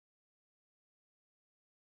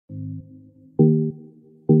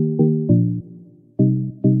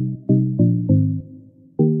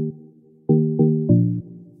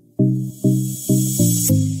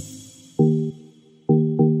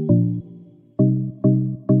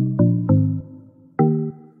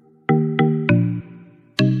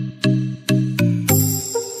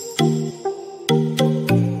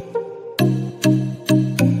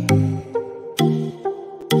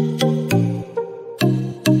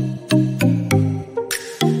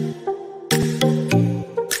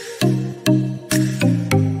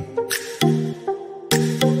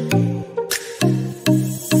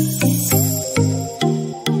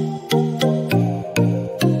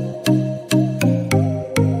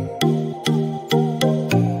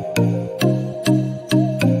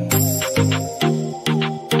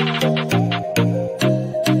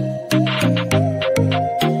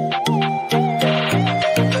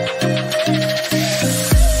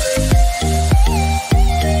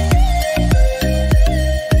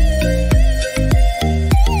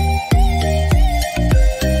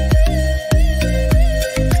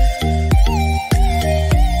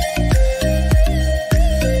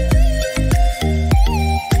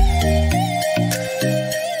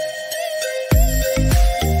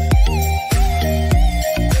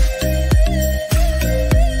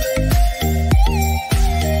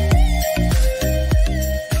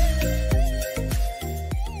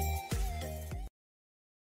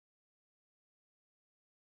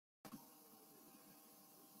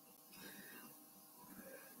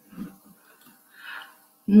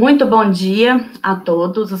Muito bom dia a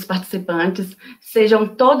todos os participantes, sejam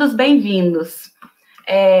todos bem-vindos.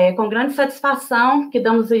 Com grande satisfação que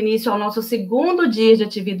damos início ao nosso segundo dia de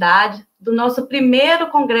atividade do nosso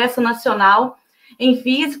primeiro Congresso Nacional em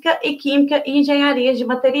Física e Química e Engenharia de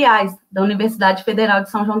Materiais da Universidade Federal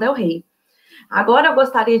de São João del Rei. Agora eu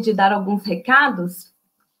gostaria de dar alguns recados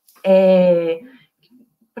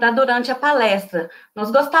para durante a palestra. Nós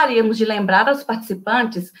gostaríamos de lembrar aos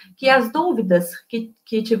participantes que as dúvidas que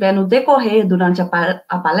tiver no decorrer durante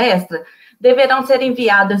a palestra deverão ser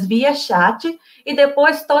enviadas via chat e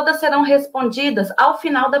depois todas serão respondidas ao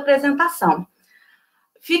final da apresentação.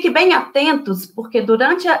 Fique bem atentos, porque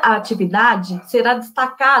durante a atividade será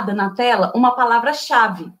destacada na tela uma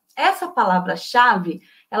palavra-chave. Essa palavra-chave,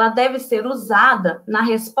 ela deve ser usada na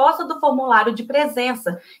resposta do formulário de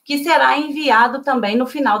presença, que será enviado também no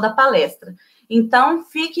final da palestra. Então,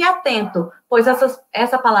 fique atento, pois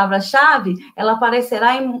essa palavra-chave, ela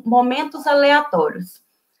aparecerá em momentos aleatórios.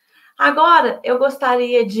 Agora, eu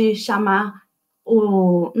gostaria de chamar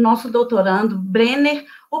o nosso doutorando Brenner,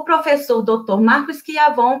 o professor Dr. Marcos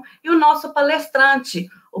Schiavon e o nosso palestrante,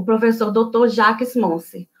 o professor Dr. Jacques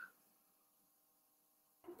Moser.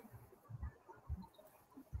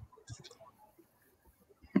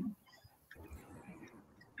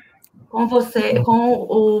 Com você, com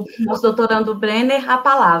o nosso doutorando Brenner, a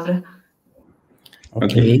palavra.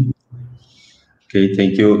 Okay,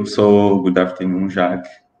 thank you. So, good afternoon, Jacques,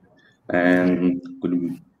 and good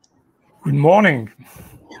morning.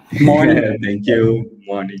 Morning. Thank you.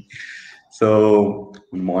 Morning. So,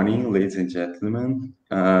 good morning, ladies and gentlemen.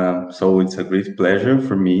 So, it's a great pleasure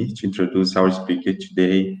for me to introduce our speaker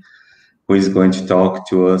today, who is going to talk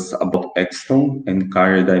to us about Exciton and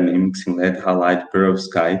carrier dynamics in lead halide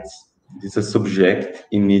perovskites. This is a subject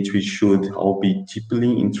in which we should all be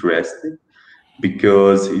deeply interested,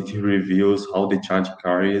 because it reveals how the charge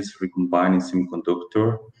carriers recombine in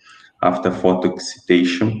semiconductor after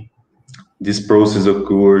photoexcitation. This process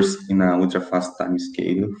occurs in an ultra-fast time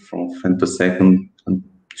scale from femtosecond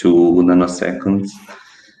to nanoseconds.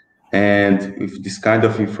 And with this kind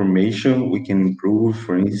of information, we can improve,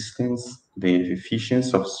 for instance, the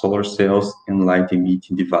efficiency of solar cells and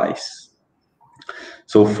light-emitting device.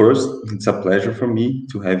 So first, it's a pleasure for me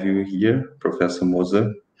to have you here, Professor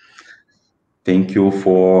Moser. Thank you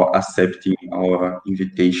for accepting our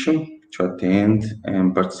invitation to attend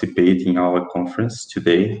and participate in our conference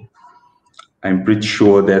today. I'm pretty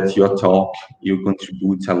sure that your talk, you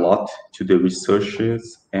contribute a lot to the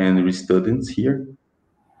researchers and students here.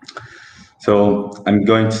 So I'm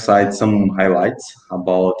going to cite some highlights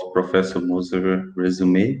about Professor Moser's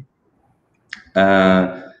resume.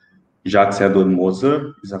 Jacques-Edouard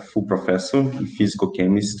Moser is a full professor in physical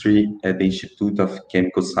chemistry at the Institute of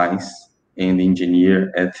Chemical Science and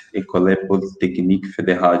engineer at École Polytechnique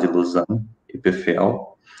Fédérale de Lausanne,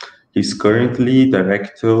 EPFL. He's currently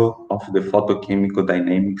director of the Photochemical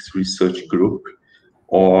Dynamics Research Group,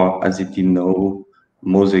 or as it is known,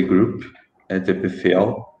 Moser Group at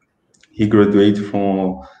EPFL. He graduated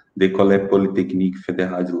from the École Polytechnique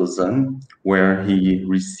Fédérale de Lausanne, where he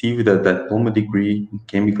received a diploma degree in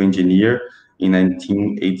chemical engineer in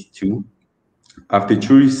 1982. After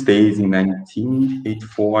 2 stays in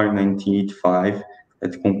 1984 and 1985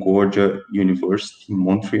 at Concordia University in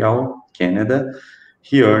Montreal, Canada,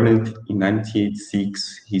 he earned in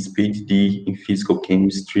 1986 his PhD in physical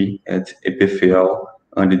chemistry at EPFL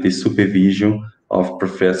under the supervision of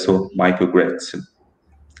Professor Michael Gretchen.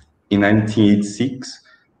 In 1986,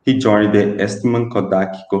 he joined the Eastman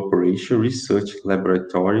Kodak Corporation Research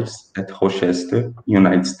Laboratories at Rochester,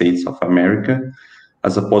 United States of America,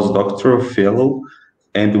 as a postdoctoral fellow,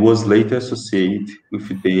 and was later associated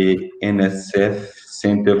with the NSF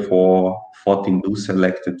Center for Photo-Induced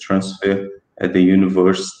Electron Transfer at the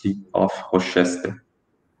University of Rochester.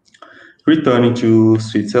 Returning to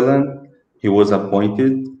Switzerland, he was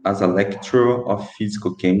appointed as a lecturer of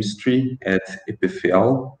physical chemistry at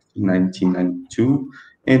EPFL in 1992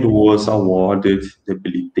 and was awarded the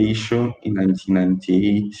habilitation in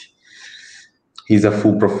 1998. He's a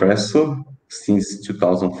full professor since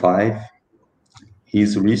 2005.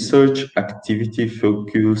 His research activity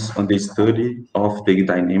focuses on the study of the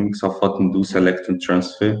dynamics of photo-induced electron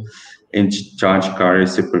transfer and charge carrier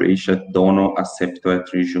separation at donor-acceptor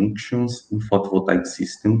junctions in photovoltaic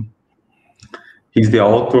system. He's the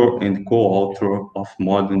author and co-author of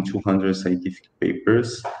more than 200 scientific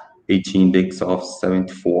papers, H index of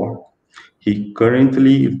 74. He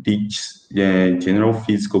currently teaches general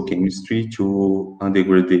physical chemistry to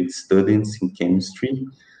undergraduate students in chemistry.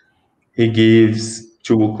 He gives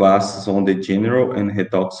 2 classes on the general and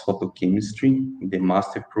redox photochemistry, the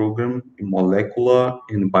master program in molecular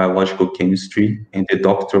and biological chemistry, and the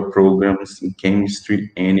doctoral programs in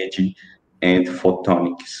chemistry, energy, and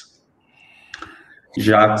photonics.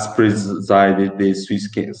 Jacques presided the Swiss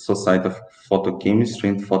Society of Photochemistry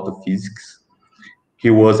and Photophysics. He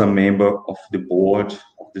was a member of the board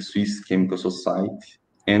of the Swiss Chemical Society,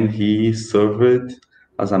 and he served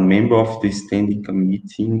as a member of the Standing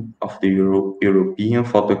Committee of the European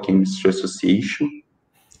Photochemistry Association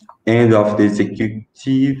and of the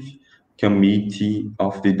Executive Committee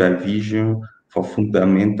of the Division for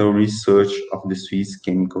Fundamental Research of the Swiss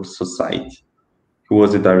Chemical Society. He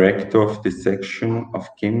was the director of the section of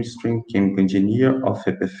chemistry and chemical engineer of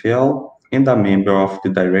EPFL and a member of the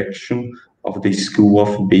direction of the School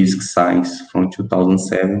of Basic Science from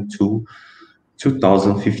 2007 to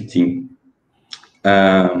 2015.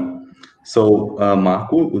 Marco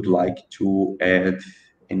would like to add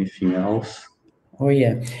anything else? Oh,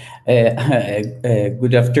 yeah.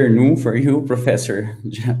 Good afternoon for you, Professor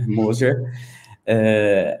Moser.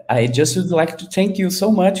 I just would like to thank you so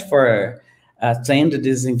much for attending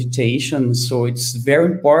this invitation. So it's very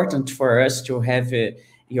important for us to have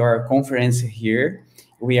your conference here.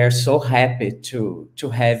 We are so happy to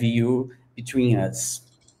have you between us.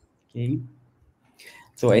 Okay.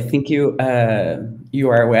 So I think you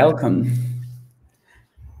are welcome.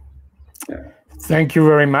 Thank you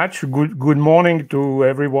very much. Good morning to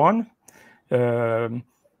everyone.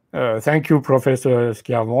 Thank you, Professor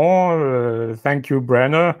Schiavon. Thank you,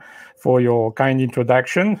 Brenner, for your kind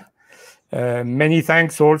introduction. Many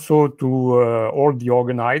thanks also to all the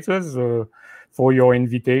organizers for your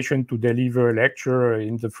invitation to deliver a lecture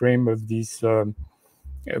in the frame of this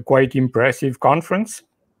quite impressive conference.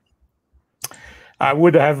 I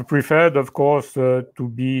would have preferred, of course,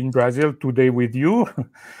 to be in Brazil today with you,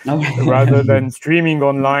 rather than streaming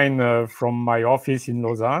online from my office in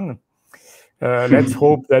Lausanne. Let's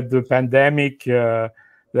hope that the pandemic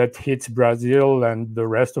that hits Brazil and the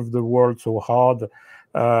rest of the world so hard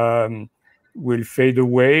will fade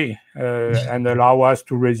away and allow us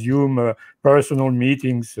to resume personal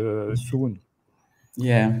meetings soon.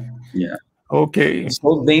 Yeah. Okay. It's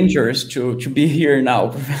so dangerous to be here now,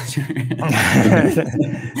 Professor.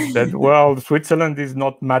 Well, Switzerland is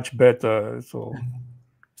not much better, so.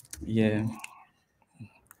 Yeah.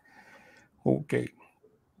 Okay.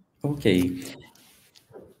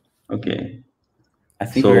 I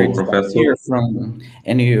think we're Professor here from,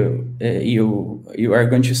 and you are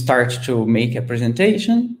going to start to make a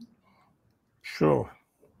presentation. Sure.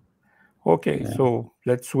 Okay, so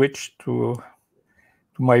let's switch to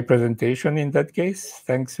my presentation in that case.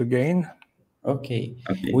 Thanks again. Okay.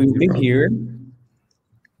 We'll be here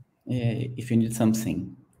if you need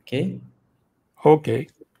something. Okay.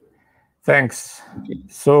 Thanks.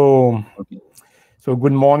 So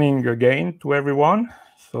good morning again to everyone.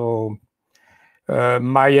 So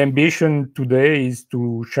my ambition today is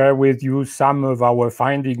to share with you some of our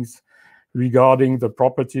findings regarding the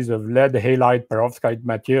properties of lead halide perovskite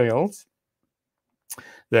materials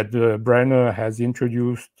that Brenner has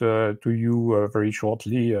introduced to you very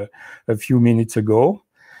shortly a few minutes ago.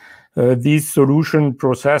 These solution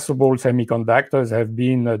processable semiconductors have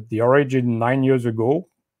been at the origin 9 years ago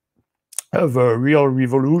of a real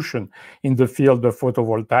revolution in the field of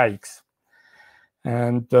photovoltaics.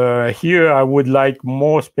 And here I would like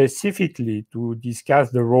more specifically to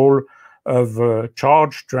discuss the role of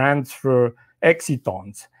charge transfer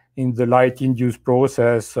excitons in the light-induced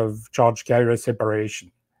process of charge carrier separation.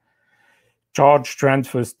 Charge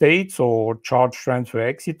transfer states or charge transfer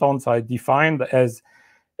excitons are defined as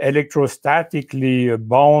electrostatically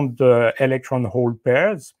bound electron hole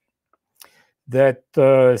pairs that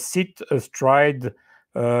sit astride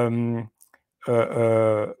an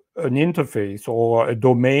interface or a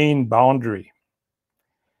domain boundary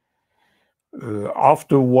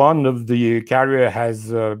after one of the carrier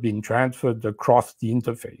has been transferred across the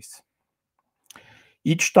interface.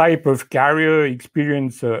 Each type of carrier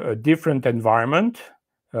experiences a different environment.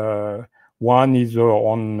 One is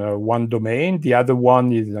on one domain, the other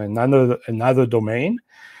one is another domain.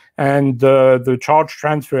 And the charge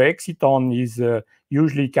transfer exciton is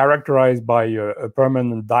usually characterized by a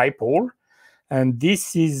permanent dipole. And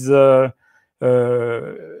this is the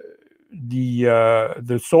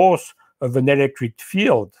source of an electric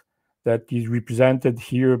field that is represented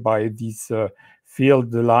here by these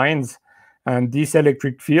field lines. And this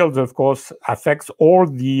electric field, of course, affects all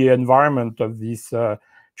the environment of these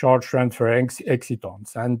charge transfer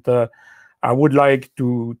excitons. And I would like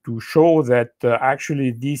to show that actually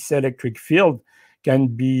this electric field can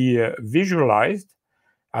be visualized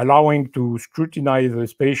allowing to scrutinize the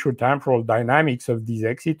spatial-temporal dynamics of these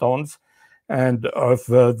excitons and of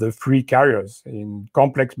the free carriers in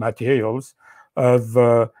complex materials of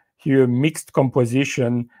here mixed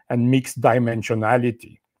composition and mixed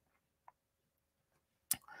dimensionality.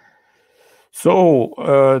 So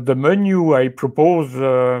the menu I propose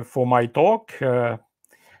for my talk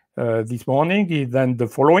this morning is then the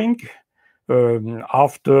following.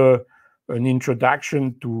 After an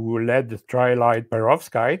introduction to lead trihalide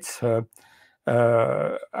perovskites,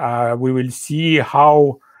 we will see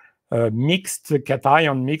how mixed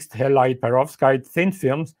cation, mixed halide perovskite thin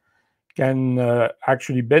films can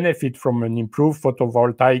actually benefit from an improved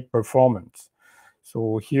photovoltaic performance.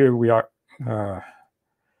 So here we are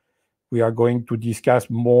going to discuss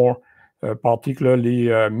more particularly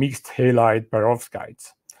mixed halide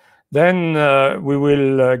perovskites. Then we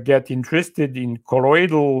will get interested in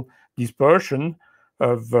colloidal dispersion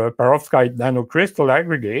of perovskite nanocrystal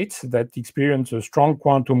aggregates that experience a strong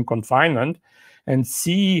quantum confinement and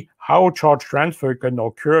see how charge transfer can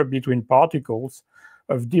occur between particles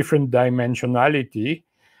of different dimensionality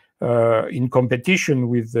in competition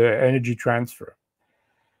with the energy transfer.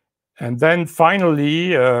 And then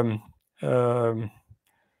finally,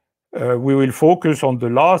 we will focus on the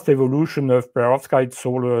last evolution of perovskite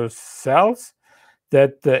solar cells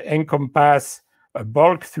that encompass a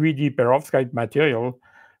bulk 3D perovskite material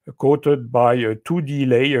coated by a 2D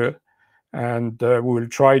layer, and we will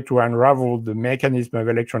try to unravel the mechanism of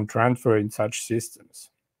electron transfer in such systems.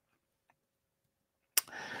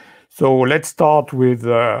 So let's start with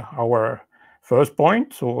our first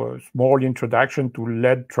point, so a small introduction to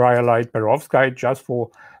lead trihalide perovskite, just for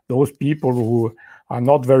those people who are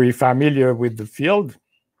not very familiar with the field.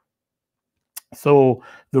 So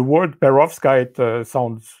the word perovskite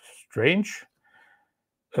sounds strange.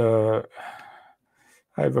 I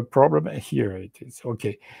have a problem. Here it is.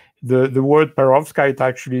 Okay. The word perovskite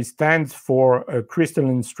actually stands for a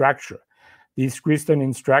crystalline structure. This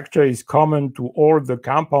crystalline structure is common to all the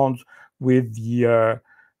compounds with the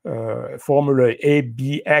formula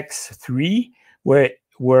ABX3,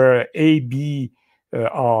 where AB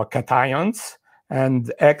are cations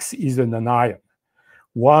and X is an anion.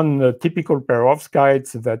 One typical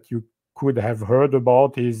perovskite that you could have heard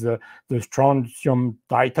about is the strontium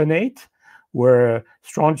titanate, where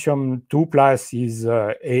strontium 2+ is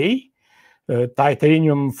A,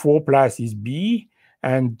 titanium 4+ is B,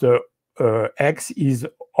 and X is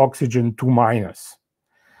oxygen 2-.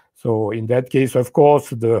 So in that case, of course,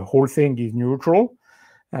 the whole thing is neutral.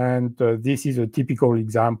 And this is a typical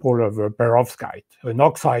example of a perovskite, an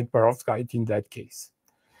oxide perovskite in that case.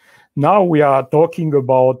 Now we are talking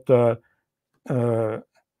about lead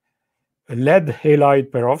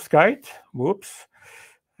halide perovskite. Whoops,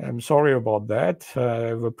 I'm sorry about that. I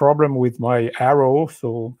have a problem with my arrow,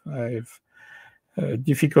 so I have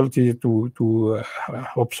difficulty to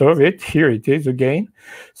observe it. Here it is again.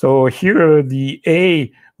 So here the A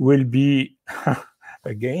will be,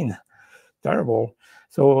 again, terrible.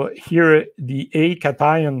 So here the A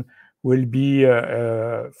cation will be,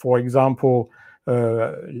 for example,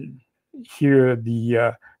 here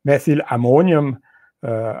the methyl ammonium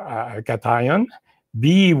cation.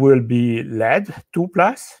 B will be lead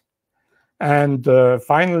 2+. And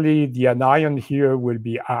finally, the anion here will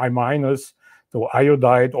be I-, so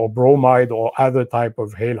iodide or bromide or other type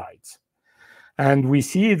of halides. And we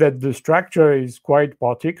see that the structure is quite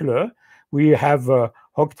particular. We have a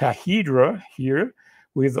octahedra here,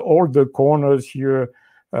 with all the corners here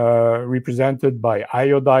represented by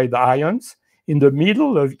iodide ions. In the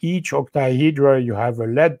middle of each octahedra, you have a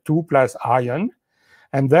lead 2+ ion.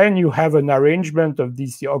 And then you have an arrangement of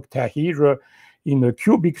this octahedra in a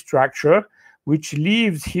cubic structure, which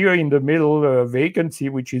leaves here in the middle a vacancy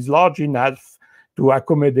which is large enough to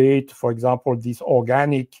accommodate, for example, this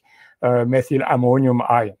organic methyl ammonium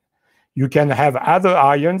ion. You can have other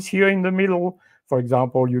ions here in the middle. For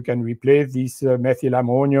example, you can replace this methyl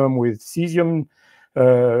ammonium with cesium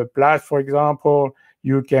plus, for example.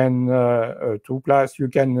 You can 2+. You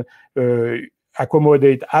can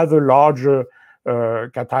accommodate other larger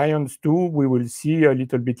cations too. We will see a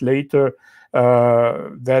little bit later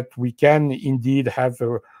that we can indeed have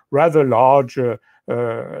a rather large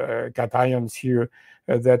cations here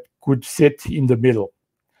that could sit in the middle.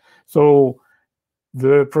 So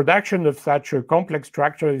the production of such a complex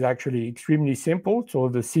structure is actually extremely simple. So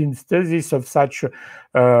the synthesis of such a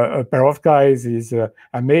perovskite is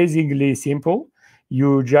amazingly simple.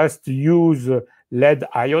 You just use lead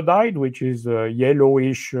iodide, which is a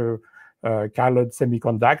yellowish colored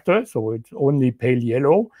semiconductor, so it's only pale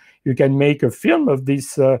yellow. You can make a film of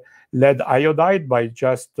this lead iodide by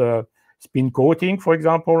just spin coating, for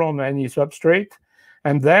example, on any substrate.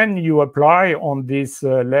 And then you apply on this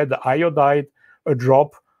lead iodide a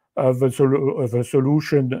drop of a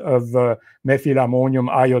solution of methylammonium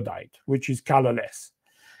iodide, which is colorless.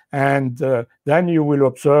 And then you will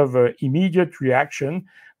observe an immediate reaction,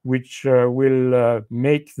 which will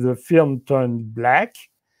make the film turn black.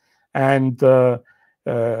 And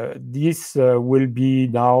this will be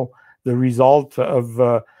now the result of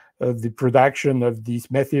the production of this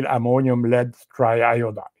methylammonium lead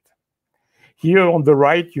triiodide. Here on the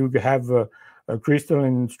right, you have a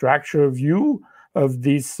crystalline structure view of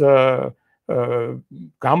this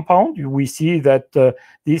compound. We see that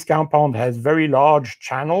this compound has very large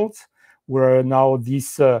channels where now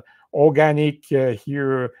these organic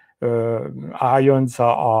ions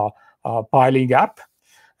are piling up.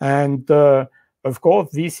 And of course,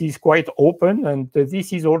 this is quite open, and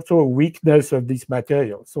this is also a weakness of this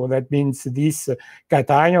material. So that means these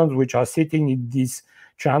cations, which are sitting in these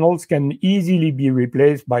channels, can easily be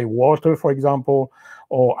replaced by water, for example,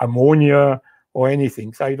 or ammonia, or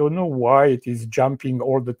anything. So I don't know why it is jumping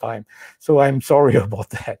all the time. So I'm sorry about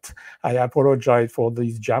that. I apologize for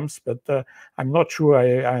these jumps, but I'm not sure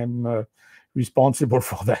I'm responsible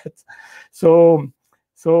for that. So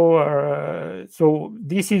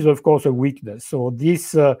this is, of course, a weakness. So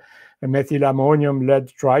this methylammonium lead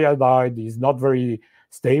triiodide is not very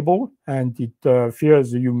stable, and it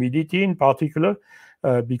fears the humidity in particular,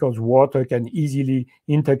 because water can easily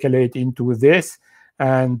intercalate into this.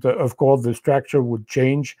 And of course, the structure would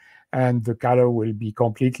change and the color will be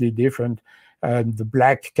completely different. And the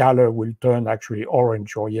black color will turn actually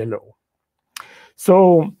orange or yellow.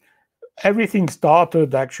 So everything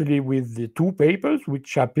started actually with the two papers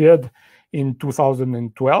which appeared in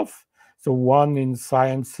 2012. So one in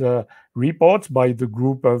Science Reports by the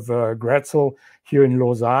group of Gretzel here in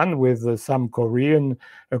Lausanne with some Korean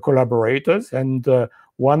collaborators, and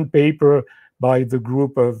one paper by the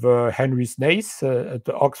group of Henry Snaith at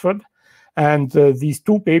Oxford. And these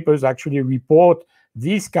two papers actually report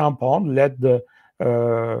this compound, lead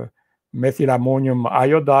methylammonium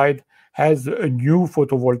iodide, has a new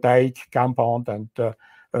photovoltaic compound, and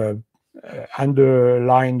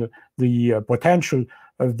underlined the potential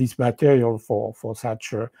of this material for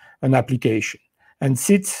such an application. And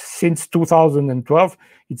since 2012,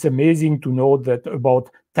 it's amazing to note that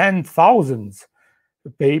about 10,000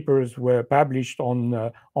 papers were published on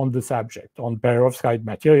the subject, on perovskite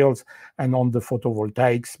materials and on the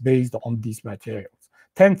photovoltaics based on these materials.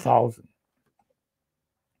 10,000.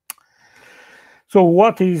 So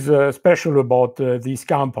what is special about this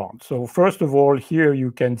compound? So first of all, here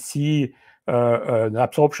you can see an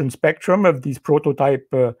absorption spectrum of this prototype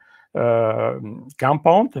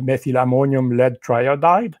compound, methylammonium lead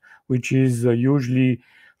triiodide, which is usually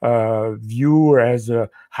viewed as a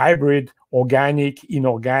hybrid organic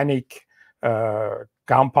inorganic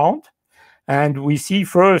compound. And we see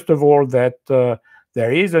first of all that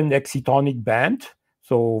there is an excitonic band,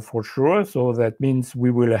 so for sure, so that means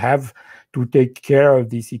we will have to take care of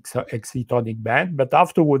this excitonic band. But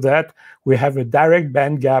afterward that, we have a direct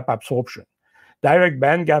band gap absorption. Direct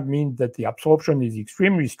band gap means that the absorption is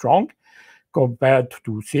extremely strong compared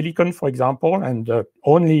to silicon, for example, and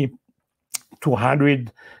only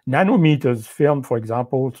 200 nanometers film, for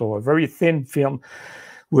example, so a very thin film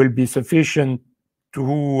will be sufficient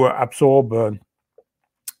to absorb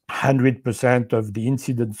 100% of the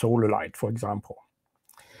incident solar light, for example.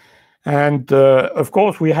 And of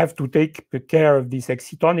course, we have to take care of this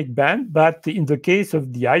excitonic band, but in the case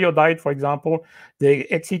of the iodide, for example, the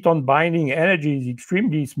exciton binding energy is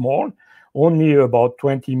extremely small, only about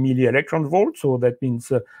 20 milli-electron volts, so that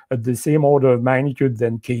means at the same order of magnitude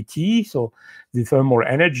than kT, so the thermal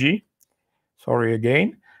energy, sorry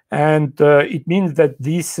again, and it means that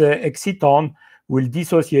this exciton will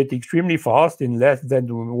dissociate extremely fast in less than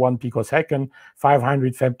 1 picosecond,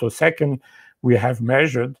 500 femtosecond we have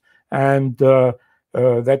measured, and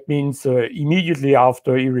that means immediately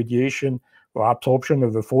after irradiation or absorption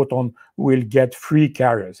of the photon, we'll get free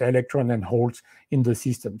carriers, electron and holes in the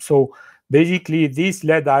system. So basically, this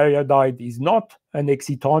lead iodide is not an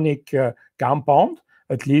excitonic compound,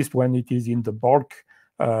 at least when it is in the bulk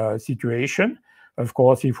situation. Of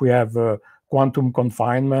course, if we have quantum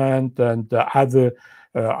confinement and other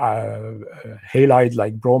halide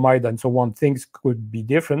like bromide and so on, things could be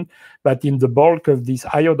different. But in the bulk of this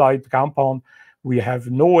iodide compound, we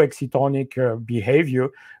have no excitonic behavior.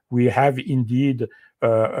 We have indeed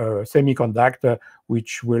a semiconductor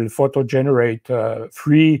which will photogenerate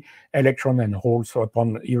free electron and holes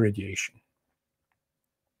upon irradiation.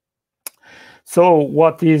 So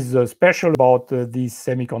what is special about this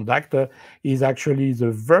semiconductor is actually the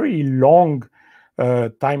very long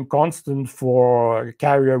time constant for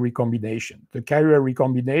carrier recombination. The carrier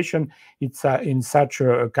recombination, it's in such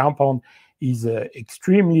a compound, is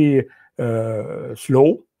extremely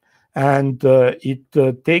slow, and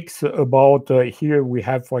it takes about here we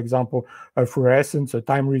have, for example, a fluorescence, a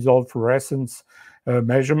time resolved fluorescence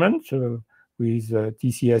measurement with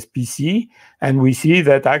TCS-PC, and we see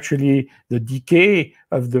that actually the decay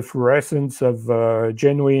of the fluorescence of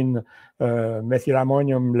genuine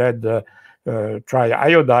methylammonium lead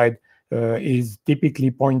triiodide is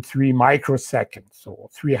typically 0.3 microseconds,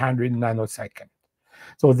 so 300 nanoseconds.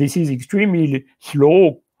 So this is extremely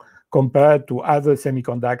slow compared to other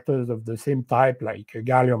semiconductors of the same type, like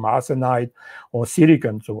gallium arsenide or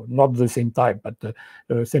silicon. So not the same type, but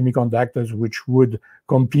semiconductors which would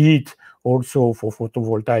compete also for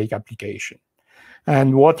photovoltaic application.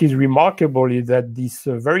 And what is remarkable is that this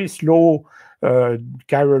very slow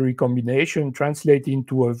carrier recombination translates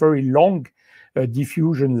into a very long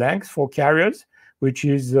diffusion length for carriers, which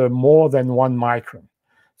is more than 1 micron.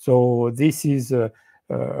 So this is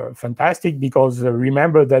fantastic, because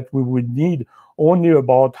remember that we would need only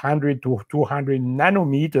about 100 to 200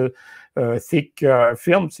 nanometer thick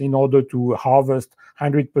films in order to harvest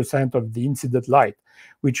 100% of the incident light,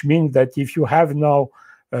 which means that if you have now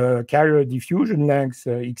carrier diffusion lengths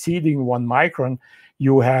exceeding 1 micron,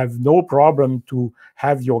 you have no problem to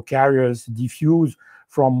have your carriers diffuse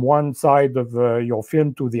from one side of your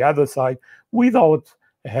film to the other side without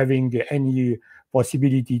having any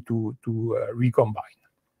possibility to recombine.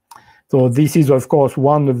 So this is, of course,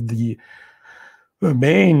 one of the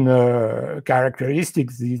main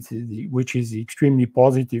characteristics which is extremely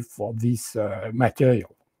positive for this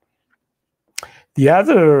material. The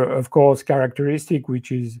other, of course, characteristic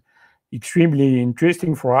which is extremely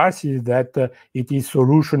interesting for us is that it is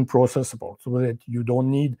solution processable, so that you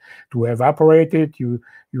don't need to evaporate it, you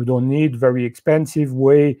don't need very expensive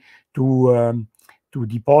way to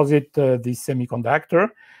deposit this semiconductor.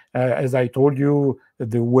 As I told you,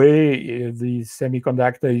 the way the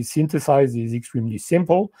semiconductor is synthesized is extremely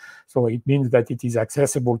simple, so it means that it is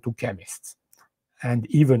accessible to chemists and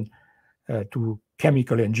even to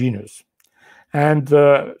chemical engineers. And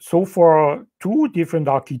so for 2 different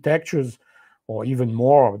architectures, or even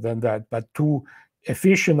more than that, but 2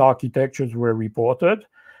 efficient architectures were reported.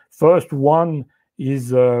 First one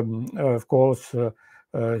is, of course,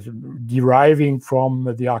 deriving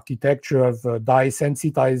from the architecture of a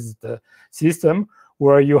dye-sensitized system,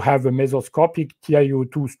 where you have a mesoscopic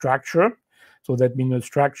TiO2 structure. So that means a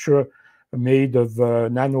structure made of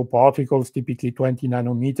nanoparticles, typically 20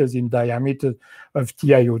 nanometers in diameter, of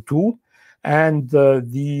TiO2. And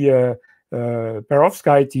the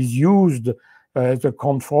perovskite is used as a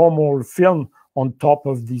conformal film on top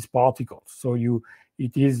of these particles. So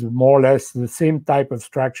it is more or less the same type of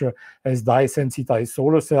structure as dye-sensitized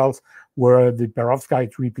solar cells, where the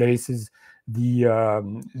perovskite replaces the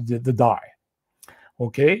dye.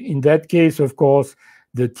 Okay, in that case, of course,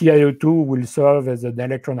 the TiO2 will serve as an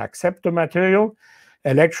electron acceptor material.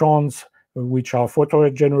 Electrons which are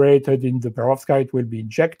photoregenerated in the perovskite will be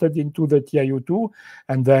injected into the TiO2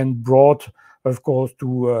 and then brought, of course,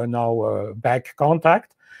 to now back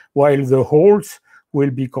contact, while the holes will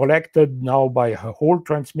be collected now by hole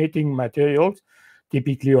transmitting materials,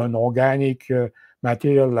 typically an organic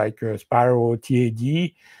material like Spiro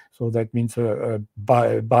TAD. So that means a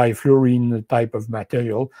bifluorine type of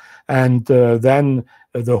material. And then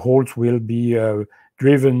the holes will be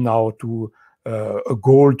driven now to a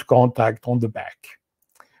gold contact on the back.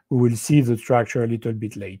 We will see the structure a little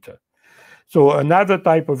bit later. So another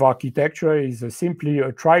type of architecture is simply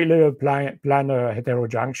a tri-layer planar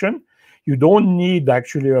heterojunction. You don't need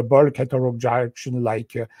actually a bulk heterojunction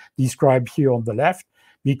like described here on the left,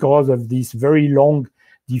 because of this very long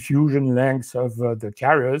diffusion lengths of the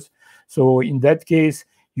carriers. So in that case,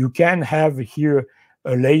 you can have here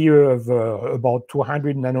a layer of about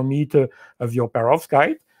 200 nanometer of your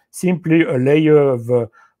perovskite, simply a layer of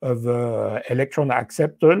electron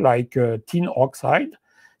acceptor like tin oxide,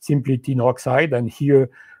 simply tin oxide, and here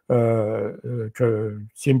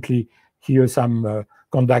simply here some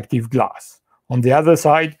conductive glass. On the other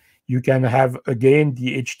side, you can have again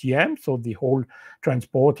the HTM, so the whole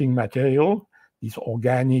transporting material, this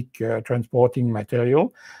organic transporting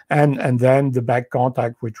material, and then the back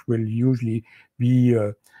contact, which will usually be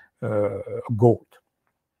gold.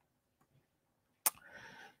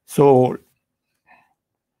 So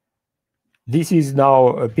This is now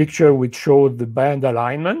a picture which showed the band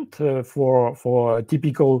alignment for a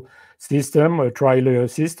typical system, a tri-layer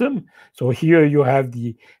system. So here you have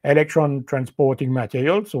the electron transporting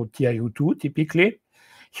material, so TiO2 typically.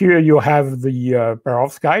 Here you have the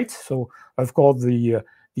perovskites. So of course the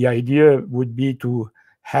idea would be to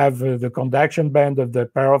have the conduction band of the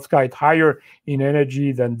perovskite higher in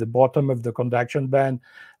energy than the bottom of the conduction band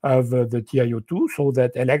of the TiO2, so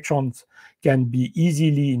that electrons can be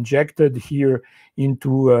easily injected here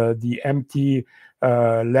into the empty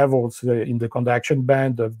levels in the conduction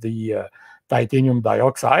band of the titanium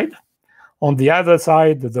dioxide. On the other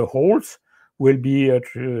side, the holes will be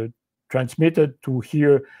transmitted to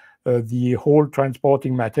here the hole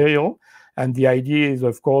transporting material. And the idea is,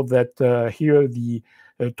 of course, that here the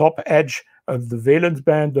top edge of the valence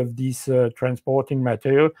band of this transporting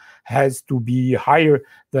material has to be higher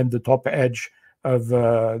than the top edge of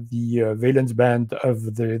the valence band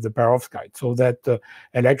of the perovskite, so that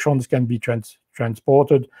electrons can be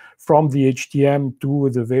transported from the HTM to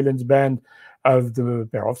the valence band of the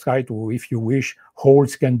perovskite, or if you wish,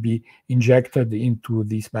 holes can be injected into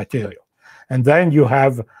this material. And then you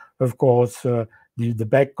have, of course, the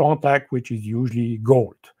back contact, which is usually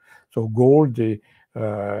gold. So gold it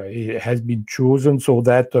has been chosen so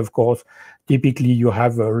that, of course, typically you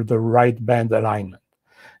have the right band alignment.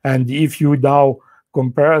 And if you now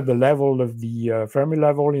compare the level of the Fermi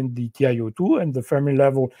level in the TiO2 and the Fermi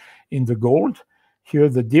level in the gold, here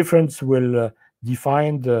the difference will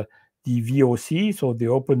define the VOC, so the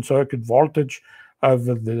open circuit voltage of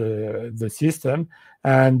the system.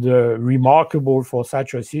 And remarkable for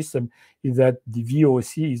such a system is that the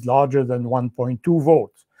VOC is larger than 1.2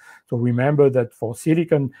 volts. So remember that for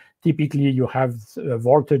silicon, typically you have a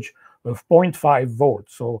voltage of 0.5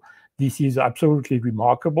 volts. So this is absolutely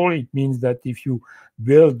remarkable. It means that if you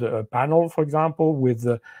build a panel, for example, with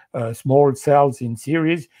small cells in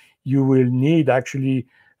series, you will need actually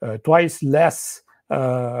twice less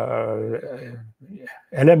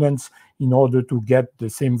elements in order to get the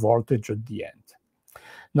same voltage at the end.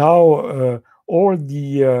 Now, all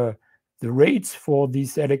the rates for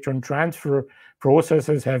these electron transfer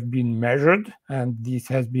processes have been measured, and this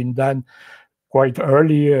has been done quite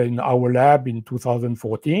early in our lab in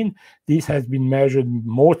 2014. This has been measured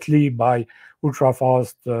mostly by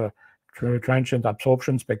ultra-fast transient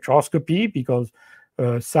absorption spectroscopy, because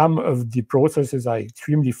some of the processes are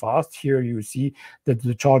extremely fast. Here you see that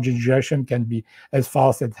the charge injection can be as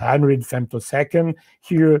fast as 100 femtosecond.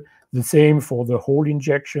 Here, the same for the hole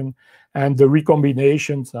injection, and the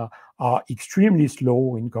recombinations are extremely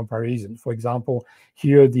slow in comparison. For example,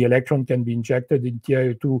 here the electron can be injected in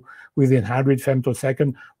TiO2 within 100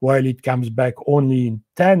 femtosecond, while it comes back only in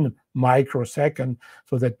 10 microseconds.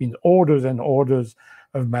 So that means orders and orders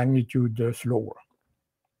of magnitude slower.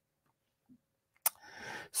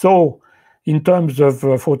 So in terms of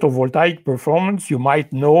photovoltaic performance, you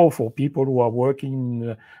might know, for people who are working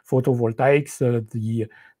in photovoltaics,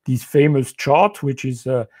 this famous chart, which is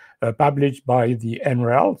published by the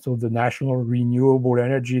NREL, so the National Renewable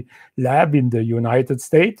Energy Lab in the United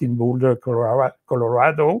States, in Boulder,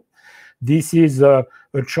 Colorado. This is a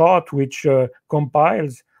chart which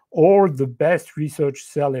compiles all the best research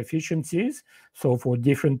cell efficiencies, so for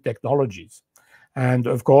different technologies. And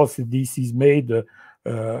of course, this is made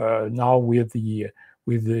now with the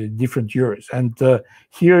different years. And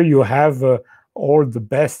here you have all the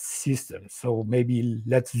best systems. So maybe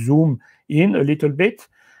let's zoom in a little bit.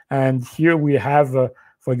 And here we have,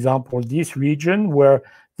 for example, this region where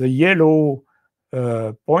the yellow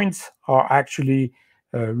points are actually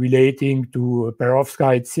relating to a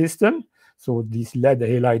perovskite system. So this lead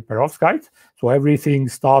halide perovskite. So everything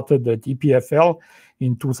started at EPFL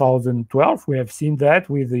in 2012. We have seen that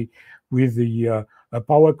with the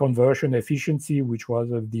power conversion efficiency, which was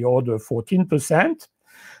of the order of 14%.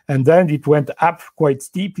 And then it went up quite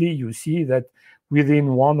steeply. You see that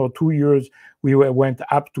within 1 or 2 years, we went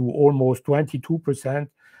up to almost 22%.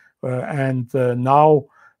 And now,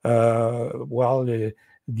 well,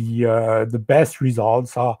 the best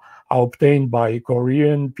results are obtained by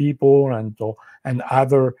Korean people and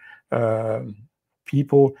other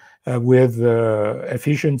people with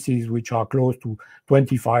efficiencies which are close to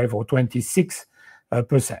 25 or 26%.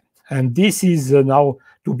 And this is now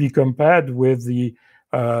to be compared with the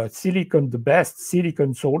the best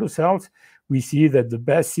silicon solar cells. We see that the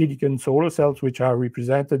best silicon solar cells, which are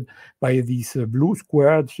represented by these blue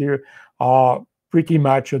squared here, are pretty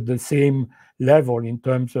much at the same level in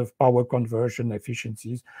terms of power conversion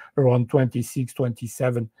efficiencies, around 26,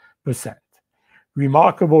 27%.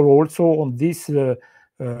 Remarkable also on this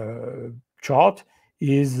chart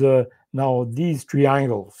is now these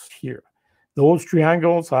triangles here. those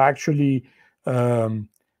triangles are actually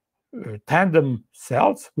tandem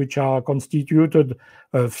cells, which are constituted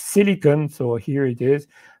of silicon, so here it is,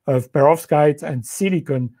 of perovskites and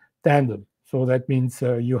silicon tandem. So that means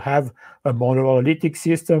you have a monolithic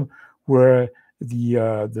system where the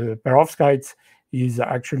perovskites is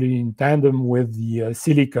actually in tandem with the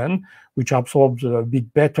silicon, which absorbs a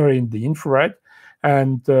bit better in the infrared.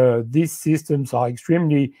 And these systems are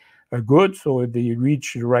extremely good, so they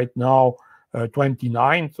reach right now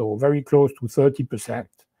 29, so very close to 30%.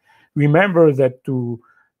 Remember that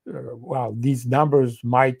well, these numbers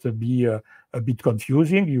might be a bit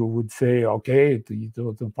confusing. You would say, okay,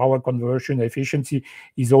 the power conversion efficiency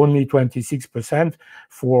is only 26%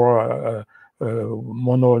 for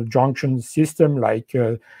monojunction system like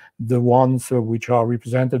the ones which are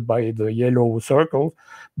represented by the yellow circle.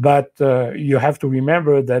 But you have to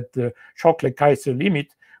remember that the Shockley-Kaiser limit,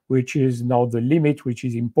 which is now the limit which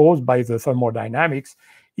is imposed by the thermodynamics,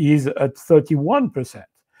 is at 31%.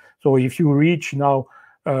 So if you reach now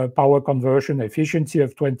power conversion efficiency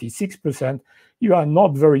of 26%, you are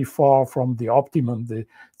not very far from the optimum, the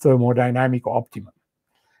thermodynamic optimum.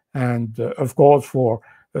 And of course, for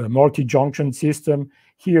a multi-junction system,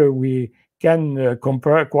 here we can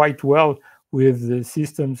compare quite well with the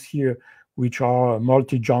systems here, which are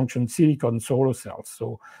multi-junction silicon solar cells.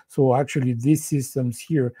 So actually, these systems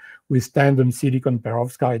here with tandem silicon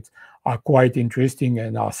perovskites are quite interesting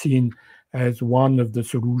and are seen as one of the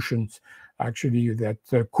solutions actually that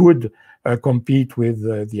could compete with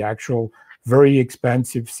the actual very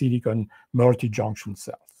expensive silicon multi-junction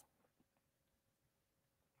cells.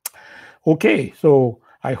 Okay, so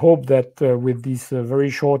I hope that with this very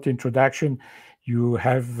short introduction, you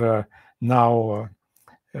have now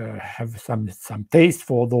have some taste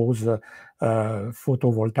for those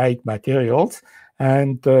photovoltaic materials.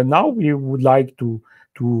 And now we would like to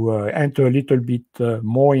enter a little bit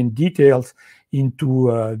more in details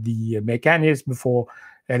into the mechanism for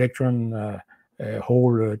electron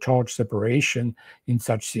hole charge separation in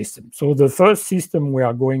such systems. So the first system we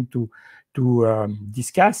are going to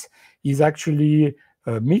discuss is actually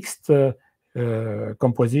a mixed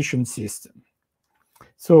composition system.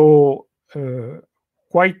 So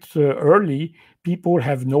quite early, people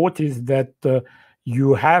have noticed that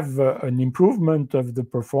you have an improvement of the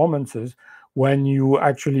performances when you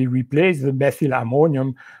actually replace the methyl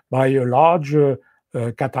ammonium by a larger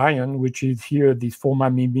cation, which is here this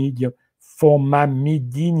formamidinium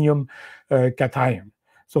cation.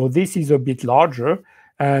 So this is a bit larger,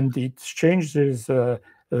 and it changes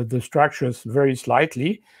the structures very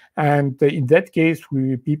slightly. And in that case,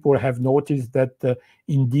 people have noticed that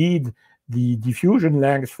indeed the diffusion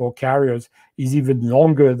length for carriers is even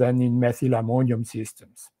longer than in methyl ammonium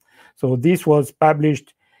systems. So this was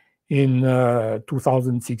published in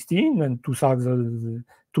 2016 and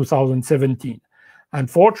 2017.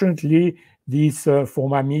 Unfortunately, these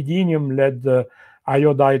formamidinium-led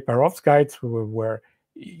iodide perovskites were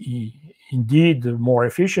indeed more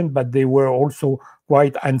efficient, but they were also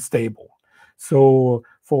quite unstable. So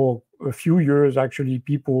for a few years, actually,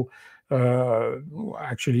 people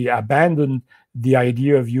actually abandoned the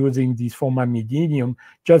idea of using this formamidinium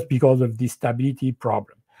just because of the stability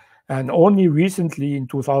problem. And only recently, in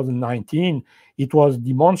 2019, it was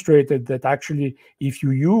demonstrated that actually, if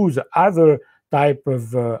you use other type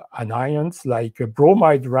of anions, like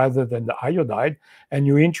bromide rather than the iodide, and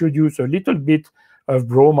you introduce a little bit of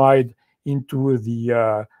bromide into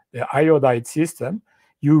the iodide system,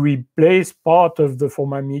 you replace part of the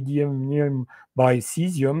formamidinium by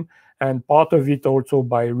cesium and part of it also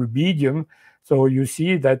by rubidium. So you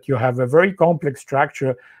see that you have a very complex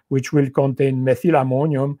structure which will contain methyl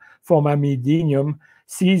ammonium, formamidinium,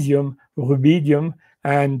 cesium, rubidium,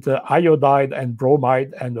 and iodide and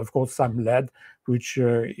bromide, and of course some lead, which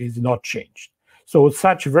is not changed. So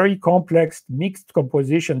such very complex mixed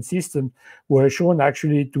composition systems were shown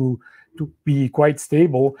actually to be quite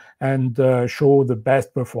stable and show the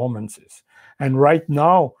best performances. And right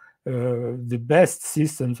now, the best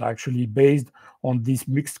systems are actually based on this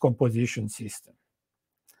mixed composition system.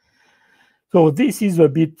 So this is a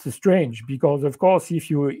bit strange because, of course, if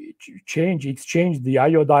you exchange the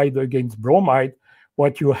iodide against bromide,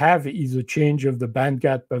 what you have is a change of the band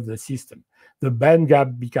gap of the system. The band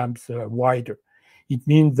gap becomes wider. It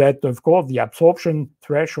means that, of course, the absorption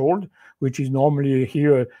threshold, which is normally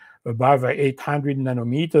here above 800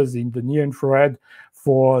 nanometers in the near infrared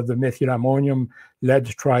for the methyl ammonium lead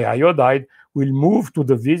triiodide, will move to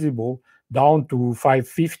the visible down to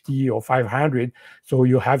 550 or 500. So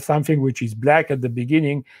you have something which is black at the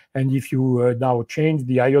beginning, and if you now change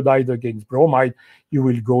the iodide against bromide, you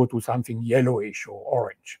will go to something yellowish or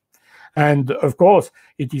orange. And of course,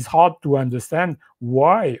 it is hard to understand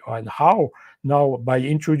why and how now by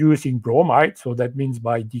introducing bromide, so that means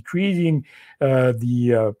by decreasing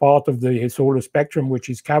the part of the solar spectrum which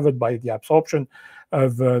is covered by the absorption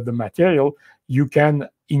of the material, you can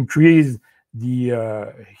increase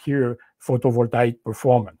the here photovoltaic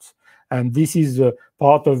performance. And this is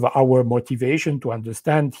part of our motivation to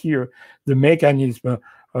understand here the mechanism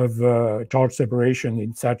of charge separation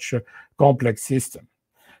in such a complex system.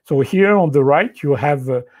 So here on the right, you have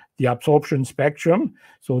the absorption spectrum.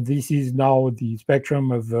 So this is now the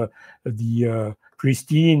spectrum of the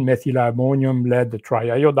pristine methylammonium lead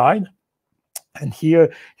triiodide. And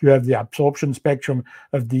here you have the absorption spectrum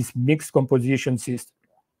of this mixed composition system.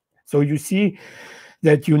 So you see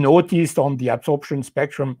that you noticed on the absorption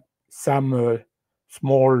spectrum some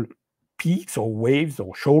small peaks or waves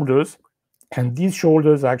or shoulders. And these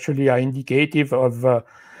shoulders actually are indicative of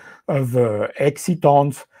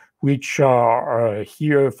excitons, which are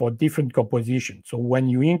here for different compositions. So when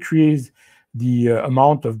you increase the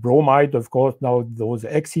amount of bromide, of course, now those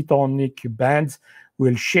excitonic bands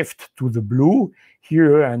will shift to the blue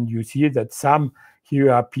here, and you see that some here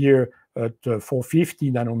appear at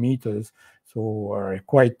 450 nanometers, so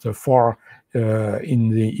quite far in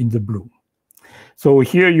the blue. So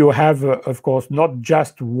here you have, of course, not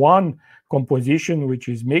just one composition which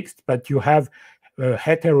is mixed, but you have a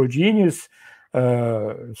heterogeneous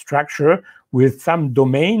structure with some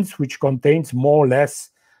domains which contains more or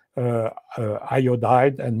less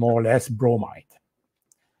iodide and more or less bromide.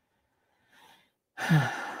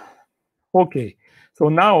 Okay, so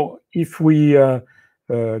now if we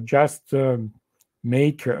just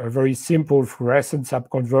make a very simple fluorescence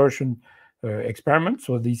subconversion experiment,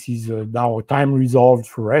 so this is now time-resolved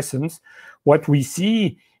fluorescence, what we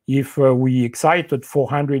see if we excite at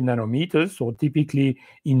 400 nanometers, so typically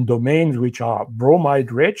in domains which are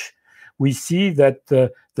bromide-rich, we see that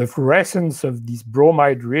the fluorescence of these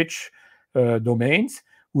bromide-rich domains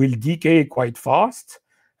will decay quite fast,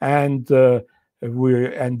 and the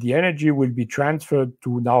energy will be transferred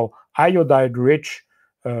to now iodide-rich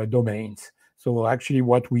domains. So actually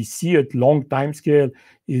what we see at long time scale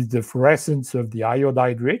is the fluorescence of the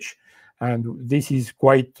iodide-rich, and this is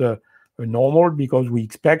quite normal because we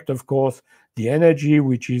expect, of course, the energy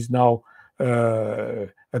which is now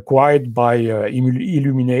acquired by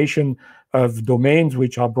illumination of domains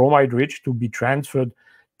which are bromide-rich to be transferred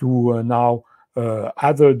to now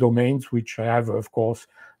other domains which have, of course,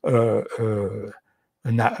 a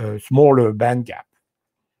smaller band gap.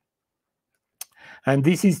 And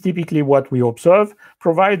this is typically what we observe,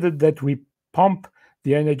 provided that we pump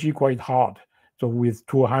the energy quite hard, so with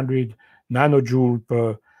 200 nanojoule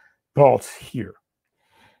per pulse here.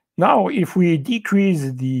 Now, if we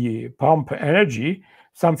decrease the pump energy,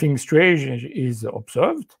 something strange is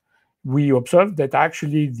observed. We observe that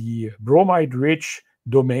actually the bromide-rich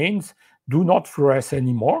domains do not fluoresce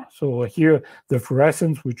anymore. So here, the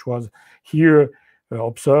fluorescence, which was here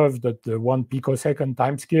observed at the 1 picosecond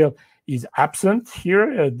time scale, is absent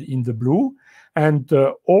here in the blue, and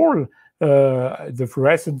all the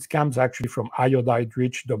fluorescence comes actually from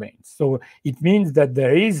iodide-rich domains. So it means that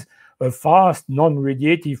there is a fast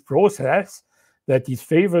non-radiative process that is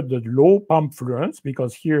favored at low pump fluence,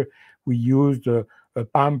 because here we used a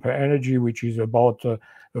pump energy which is about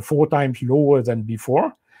 4 times lower than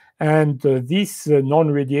before. And this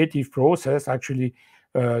non-radiative process actually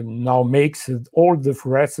now makes all the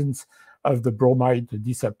fluorescence of the bromide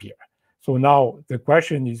disappear. So now the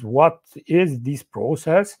question is, what is this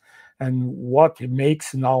process and what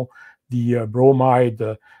makes now the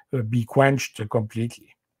bromide be quenched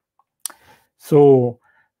completely? So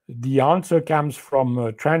the answer comes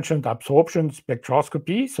from transient absorption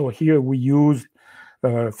spectroscopy. So here we use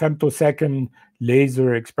femtosecond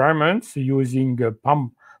laser experiments using a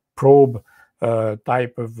pump probe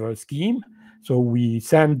type of scheme. So we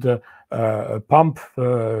send a pump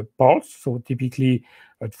pulse, so typically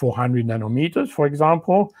at 400 nanometers, for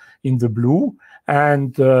example, in the blue,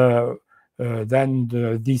 and then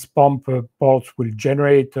this pump pulse will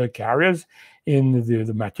generate carriers in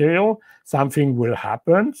the material. Something will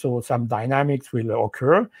happen, so some dynamics will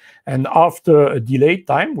occur, and after a delayed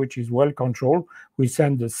time, which is well controlled, we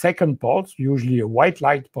send a second pulse, usually a white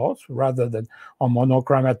light pulse rather than a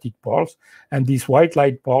monochromatic pulse, and this white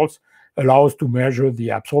light pulse allows to measure the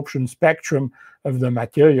absorption spectrum of the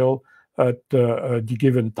material at the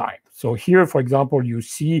given time. So here, for example, you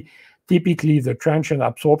see typically the transient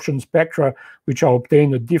absorption spectra, which are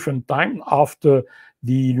obtained at different time after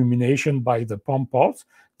the illumination by the pump pulse.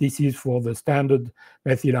 This is for the standard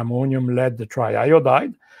methylammonium lead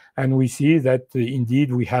triiodide. and we see that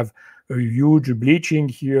indeed we have a huge bleaching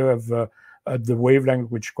here of the wavelength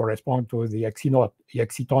which correspond to the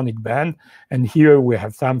excitonic band, and here we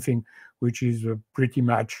have something which is pretty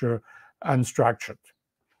much unstructured.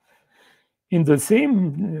 In the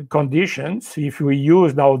same conditions, if we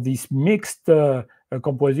use now these mixed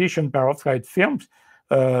composition perovskite films,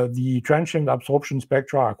 the transient absorption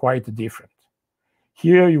spectra are quite different.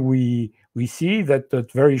 Here we see that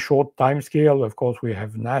at very short time scale, of course, we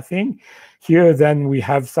have nothing. Here then we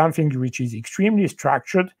have something which is extremely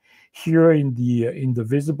structured here in the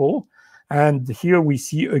visible, and here we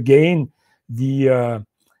see again the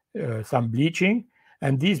some bleaching,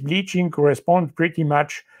 and this bleaching corresponds pretty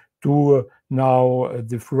much to now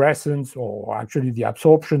the fluorescence, or actually the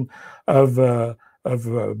absorption of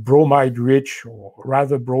bromide-rich, or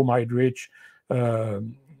rather bromide-rich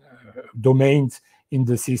domains in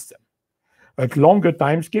the system. At longer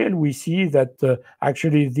time scale, we see that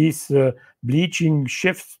actually this bleaching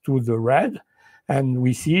shifts to the red, and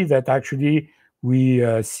we see that actually we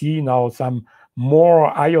see now some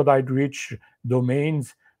more iodide-rich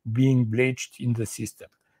domains being bleached in the system.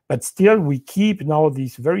 But still, we keep now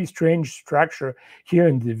this very strange structure here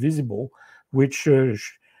in the visible, which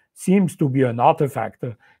seems to be an artifact.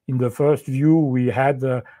 In the first view we had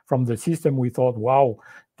from the system, we thought, wow,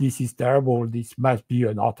 this is terrible, this must be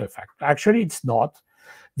an artifact. Actually, it's not.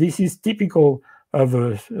 This is typical of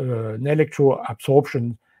an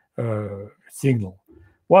electroabsorption signal.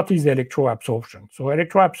 What is electroabsorption? So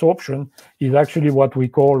electroabsorption is actually what we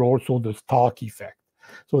call also the Stark effect.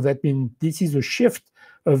 So that means this is a shift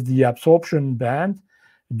of the absorption band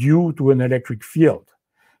due to an electric field.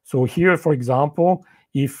 So here, for example,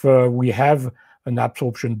 if we have an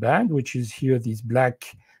absorption band, which is here this black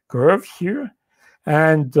curve here,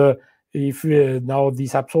 and if now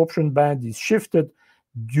this absorption band is shifted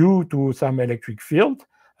due to some electric field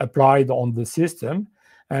applied on the system,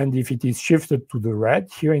 and if it is shifted to the red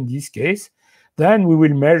here in this case, then we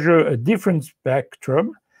will measure a different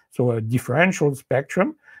spectrum, so a differential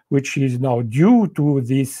spectrum, which is now due to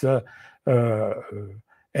this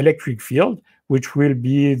electric field, which will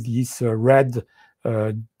be this red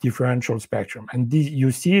differential spectrum. And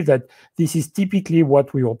you see that this is typically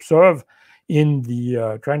what we observe in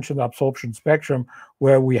the transient absorption spectrum,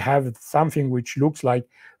 where we have something which looks like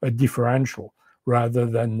a differential rather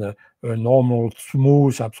than a normal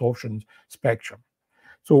smooth absorption spectrum.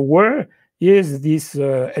 So where is this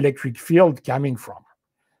electric field coming from?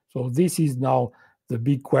 So this is now the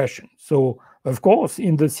big question. So of course,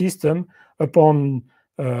 in the system, upon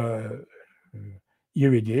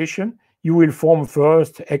irradiation, you will form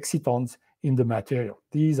first excitons in the material.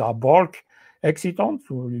 These are bulk excitons,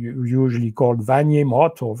 usually called Vanier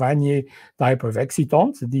mott or Vanier type of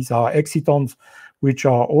excitons. These are excitons which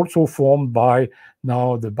are also formed by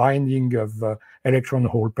now the binding of electron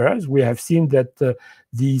hole pairs. We have seen that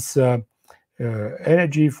these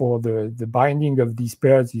energy for the binding of these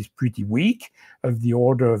pairs is pretty weak, of the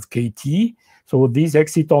order of kT. So these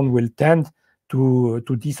excitons will tend to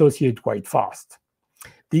dissociate quite fast.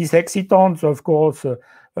 These excitons, of course,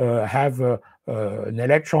 have an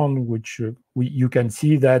electron, which you can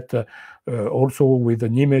see that also with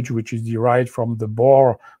an image which is derived from the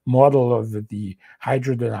Bohr model of the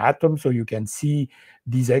hydrogen atom. So you can see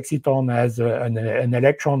this exciton as an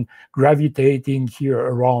electron gravitating here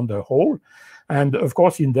around the hole. And of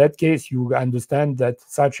course, in that case, you understand that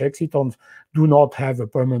such excitons do not have a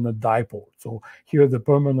permanent dipole. So here the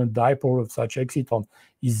permanent dipole of such exciton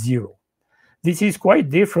is 0. This is quite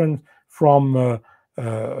different from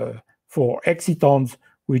for excitons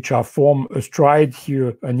which are formed astride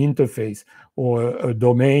here an interface or a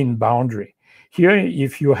domain boundary. Here,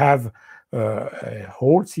 if you have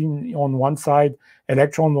holes on one side,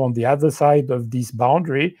 electron on the other side of this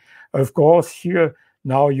boundary, of course, here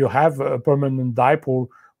now you have a permanent dipole,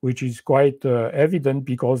 which is quite evident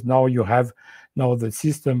because now you have the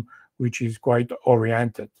system which is quite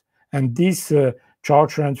oriented. And this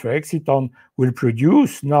charge transfer exciton will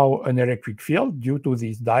produce now an electric field due to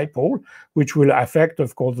this dipole, which will affect,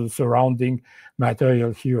 of course, the surrounding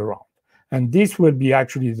material here around. And this will be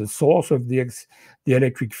actually the source of the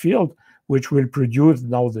electric field, which will produce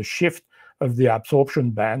now the shift of the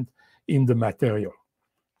absorption band in the material.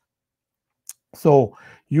 So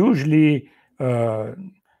usually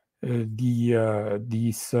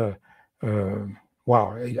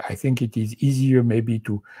well, I think it is easier maybe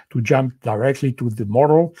to jump directly to the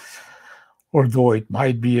model, although it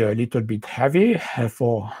might be a little bit heavy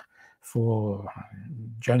for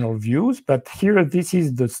general views. But here, this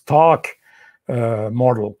is the Stark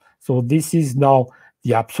model. So this is now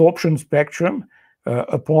the absorption spectrum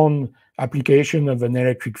upon application of an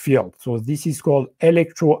electric field. So this is called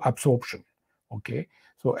electroabsorption, okay?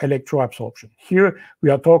 So electroabsorption. Here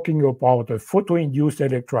we are talking about a photo-induced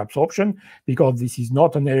electroabsorption because this is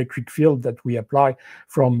not an electric field that we apply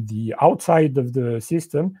from the outside of the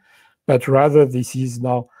system, but rather this is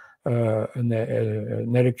now an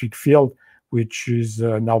electric field which is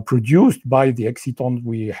now produced by the exciton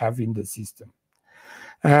we have in the system.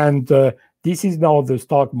 And this is now the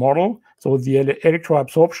start model. So the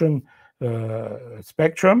electroabsorption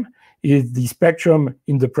spectrum is the spectrum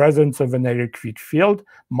in the presence of an electric field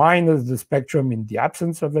minus the spectrum in the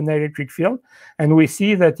absence of an electric field. And we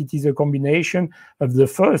see that it is a combination of the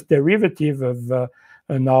first derivative of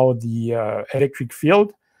now the electric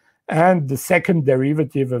field and the second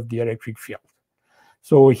derivative of the electric field.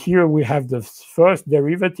 So here we have the first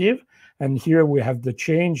derivative, and here we have the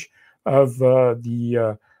change of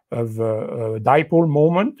the dipole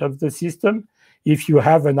moment of the system. If you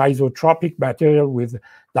have an isotropic material with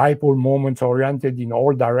dipole moments oriented in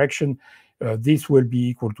all directions, this will be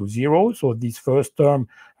equal to 0. So this first term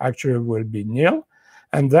actually will be nil.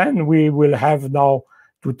 And then we will have now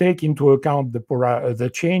to take into account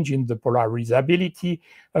the change in the polarizability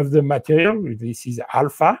of the material. This is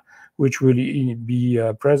alpha, which will be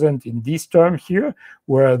present in this term here,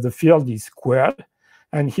 where the field is squared.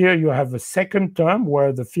 And here you have a second term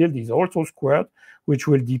where the field is also squared, which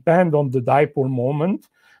will depend on the dipole moment.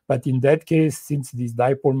 But in that case, since this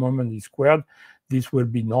dipole moment is squared, this will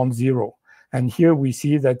be non-zero. And here we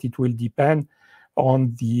see that it will depend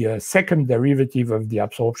on the second derivative of the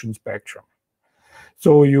absorption spectrum.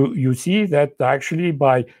 So you see that actually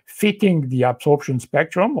by fitting the absorption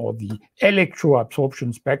spectrum or the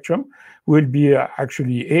electroabsorption spectrum, we'll be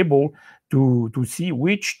actually able to see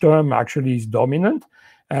which term actually is dominant,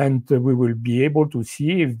 and we will be able to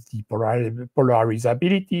see if the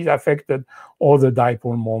polarizability is affected or the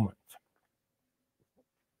dipole moment.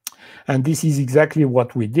 And this is exactly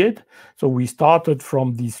what we did. So we started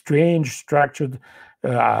from the strange structured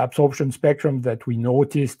absorption spectrum that we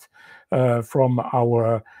noticed from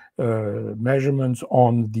our measurements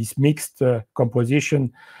on these mixed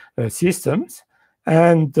composition systems.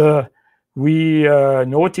 And we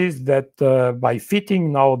noticed that by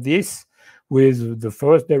fitting now this with the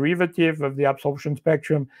first derivative of the absorption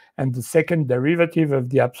spectrum and the second derivative of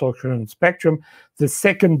the absorption spectrum, the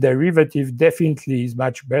second derivative definitely is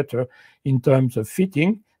much better in terms of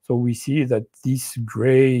fitting. So we see that this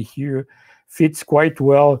gray here fits quite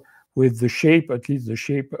well with the shape, at least the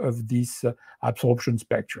shape of this absorption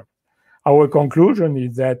spectrum. Our conclusion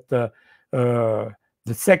is that the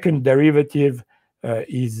second derivative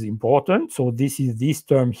is important. So this is this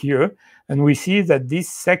term here. And we see that this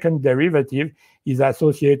second derivative is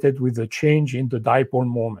associated with a change in the dipole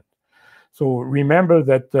moment. So remember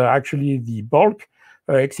that actually the bulk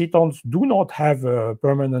excitons do not have a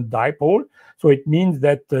permanent dipole. So it means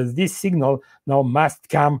that this signal now must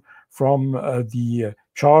come from the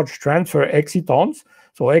charge transfer excitons.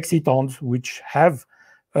 So excitons which have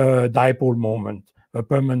a dipole moment, a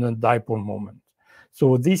permanent dipole moment.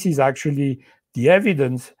 So this is actually the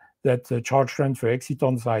evidence that charge transfer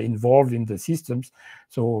excitons are involved in the systems.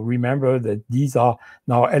 So remember that these are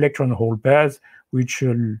now electron-hole pairs which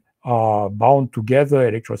are bound together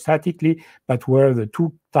electrostatically, but where the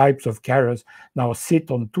two types of carriers now sit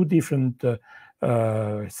on two different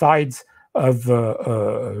sides of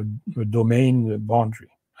a domain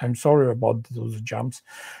boundary. I'm sorry about those jumps.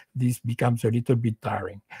 This becomes a little bit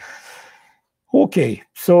tiring. Okay,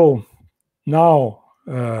 so now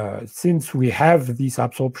since we have this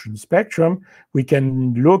absorption spectrum, we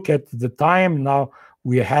can look at the time now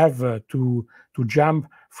we have to jump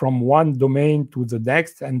from one domain to the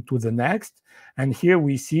next and to the next. And here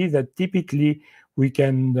we see that typically we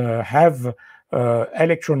can have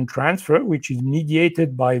electron transfer, which is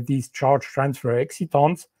mediated by these charge transfer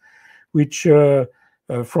excitons, which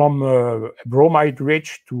from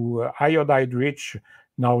bromide-rich to iodide-rich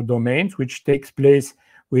now domains, which takes place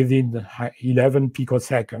within 11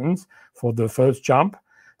 picoseconds for the first jump.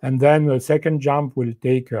 And then the second jump will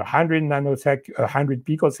take 100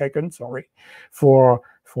 picoseconds, sorry, for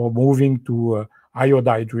moving to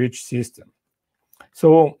iodide-rich system.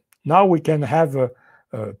 So now we can have a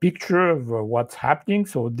picture of what's happening.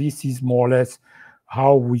 So this is more or less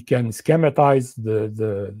how we can schematize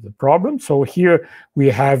the problem. So here we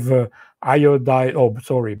have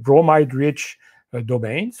bromide-rich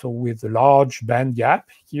domain. So with a large band gap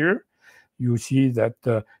here, you see that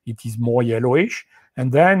it is more yellowish.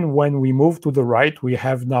 And then when we move to the right, we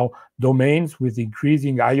have now domains with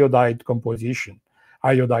increasing iodide composition,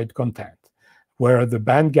 iodide content, where the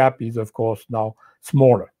band gap is, of course, now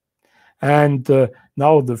smaller. And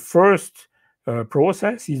now the first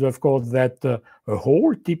process is, of course, that a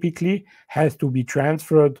hole typically has to be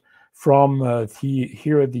transferred from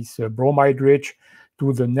this bromide rich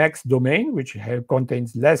to the next domain, which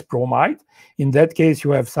contains less bromide. In that case,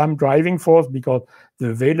 you have some driving force because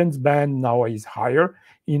the valence band now is higher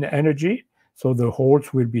in energy. So the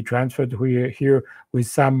holes will be transferred here with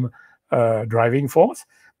some driving force.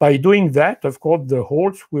 By doing that, of course, the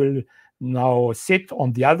holes will now sit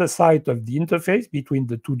on the other side of the interface between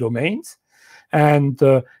the two domains. And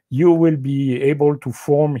you will be able to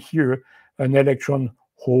form here an electron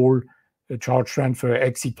hole charge transfer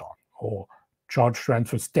exciton, or charge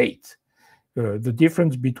transfer state. The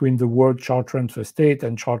difference between the word charge transfer state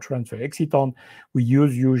and charge transfer exciton, we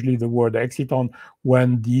use usually the word exciton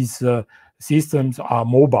when these systems are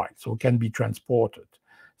mobile, so can be transported.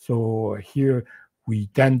 So here we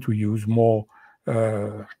tend to use more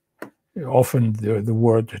often the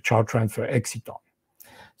word charge transfer exciton.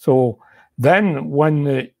 So then when,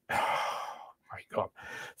 my God,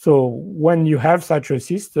 so when you have such a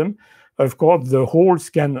system, of course, the holes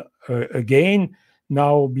can again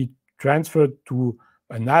now be transferred to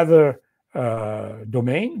another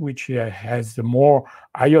domain, which has more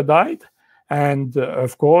iodide. And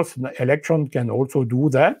of course, the electron can also do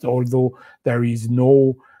that, although there is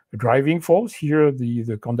no driving force. Here,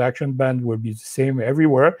 the conduction band will be the same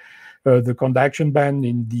everywhere. The conduction band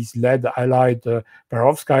in these lead halide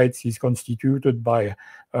perovskites is constituted by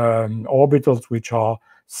orbitals which are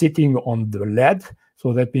sitting on the lead.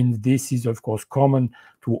 So that means this is, of course, common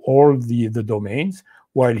to all the domains,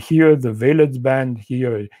 while here the valence band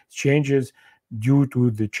here changes due to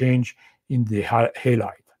the change in the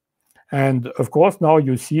halide. And of course, now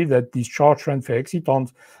you see that these charge transfer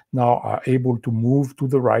excitons now are able to move to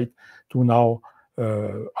the right to now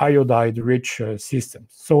iodide-rich systems.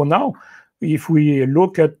 So now, if we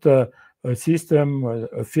look at a system,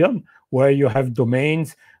 a film, where you have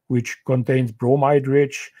domains which contains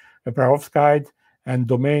bromide-rich perovskite and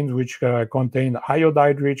domains which contain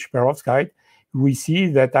iodide-rich perovskite, we see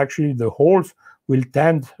that actually the holes will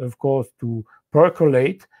tend, of course, to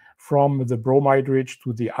percolate from the bromide-rich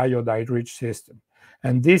to the iodide-rich system.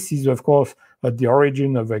 And this is, of course, at the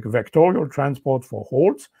origin of a vectorial transport for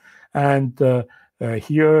holes. And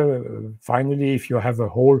here, finally, if you have a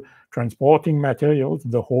hole transporting materials,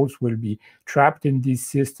 the holes will be trapped in this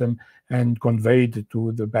system and conveyed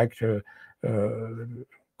to the back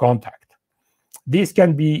contact. This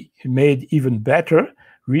can be made even better.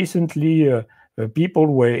 Recently, people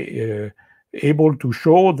were able to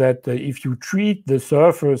show that if you treat the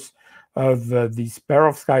surface of this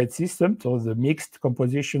perovskite system, so the mixed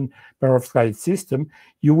composition perovskite system,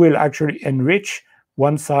 you will actually enrich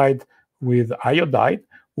one side with iodide,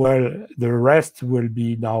 while the rest will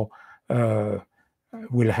be now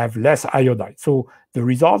will have less iodide. So the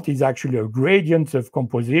result is actually a gradient of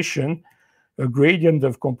composition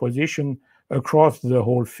across the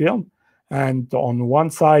whole film. And on one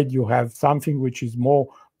side, you have something which is more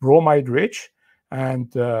bromide rich.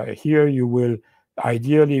 And here you will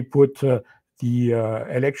ideally put the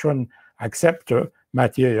electron acceptor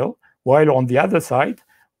material, while on the other side,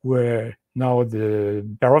 where now the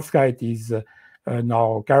perovskite is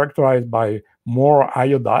now characterized by more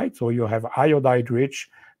iodide, so you have iodide-rich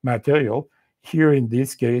material. Here, in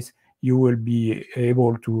this case, you will be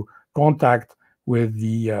able to contact with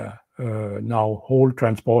the now hole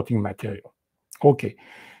transporting material. Okay,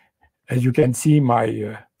 as you can see,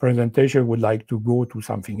 my presentation would like to go to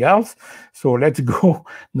something else. So let's go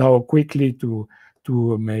now quickly to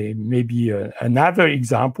maybe another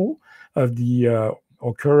example of the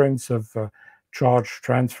occurrence of charge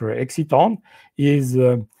transfer exciton is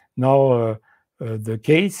now the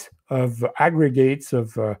case of aggregates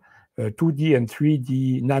of 2D and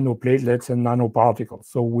 3D nanoplatelets and nanoparticles.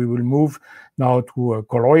 So we will move now to a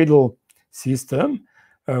colloidal system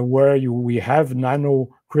where we have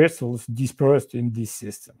nanocrystals dispersed in these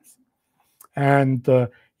systems. And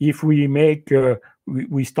if we make,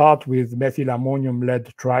 we start with methylammonium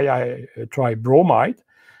lead tribromide,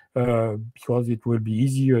 because it will be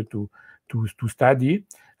easier to study.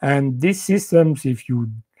 And these systems, if you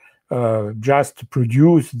just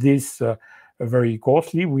produce this very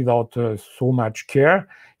coarsely without so much care,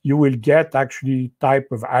 you will get actually type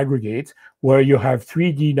of aggregates where you have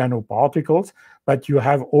 3D nanoparticles, but you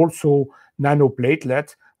have also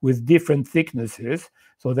nanoplatelets with different thicknesses.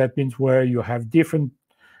 So that means where you have different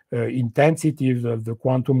intensities of the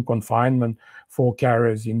quantum confinement for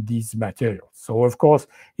carriers in these materials. So of course,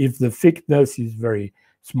 if the thickness is very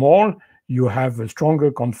small, you have a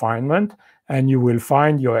stronger confinement, and you will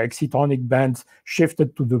find your excitonic bands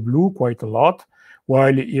shifted to the blue quite a lot,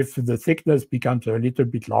 while if the thickness becomes a little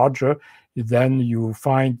bit larger, then you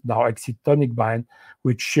find now excitonic band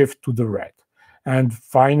which shift to the red. And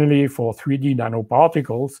finally, for 3D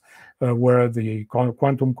nanoparticles, where the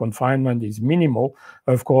quantum confinement is minimal,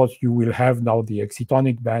 of course, you will have now the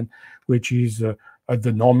excitonic band, which is at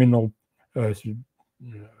the nominal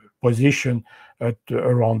position at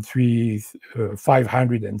around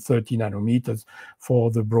 530 nanometers for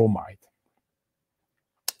the bromide.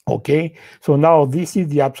 Okay, so now this is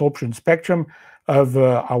the absorption spectrum of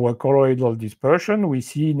our colloidal dispersion. We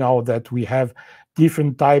see now that we have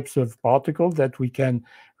different types of particles that we can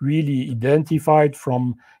really identify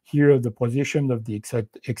from here the position of the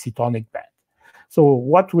excitonic band. So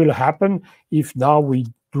what will happen if now we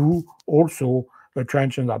do also a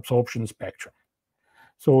transient absorption spectrum?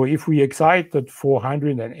 So if we excite at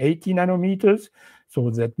 480 nanometers, so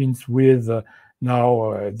that means with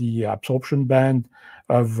now the absorption band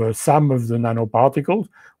of some of the nanoparticles,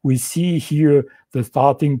 we see here the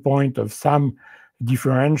starting point of some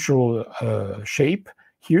differential shape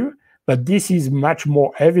here, but this is much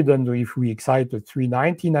more evident if we excite at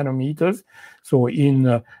 390 nanometers. So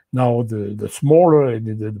in now the smaller,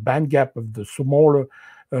 the band gap of the smaller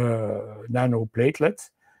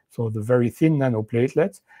nanoplatelets, so the very thin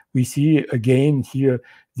nanoplatelets, we see again here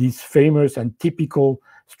this famous and typical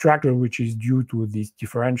structure which is due to this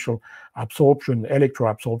differential absorption,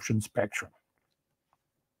 electroabsorption spectrum.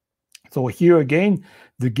 So here again,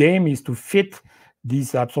 the game is to fit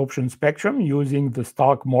this absorption spectrum using the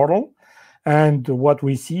Stark model. And what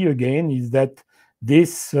we see again is that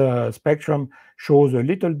this spectrum shows a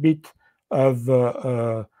little bit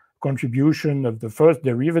of contribution of the first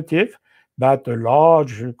derivative, but a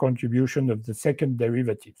large contribution of the second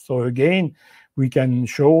derivative. So again, we can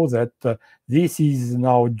show that this is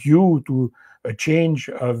now due to a change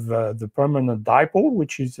of the permanent dipole,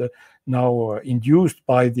 which is now induced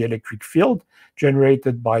by the electric field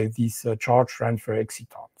generated by these charge transfer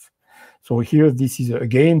excitons. So here, this is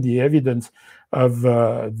again the evidence of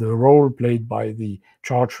the role played by the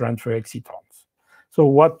charge transfer excitons. So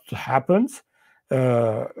what happens?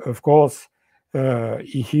 Of course,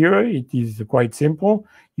 here it is quite simple.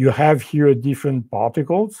 You have here different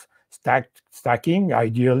particles stacking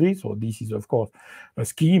ideally. So this is of course a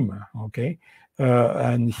scheme, okay?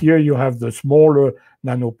 And here you have the smaller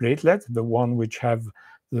nanoplatelets, the one which have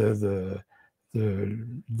the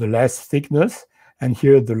less thickness, and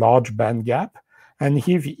here the large band gap. And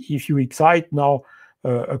if you excite now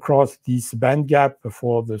across this band gap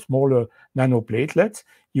for the smaller nanoplatelets,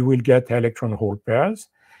 you will get electron-hole pairs.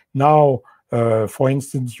 Now, for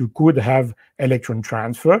instance, you could have electron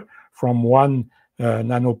transfer from one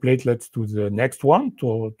nanoplatelets to the next one,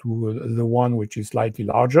 to the one which is slightly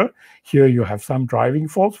larger. Here you have some driving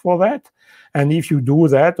force for that. And if you do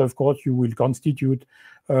that, of course, you will constitute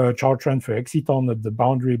a charge transfer exciton at the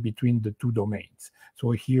boundary between the two domains.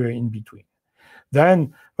 So here in between.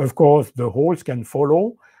 Then, of course, the holes can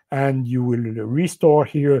follow, and you will restore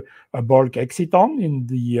here a bulk exciton in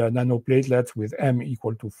the nanoplatelets with m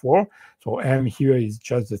equal to 4. So m here is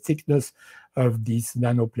just the thickness of these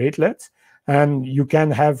nanoplatelets. And you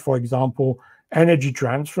can have, for example, energy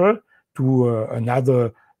transfer to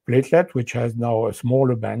another platelet, which has now a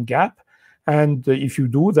smaller band gap. And if you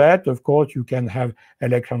do that, of course, you can have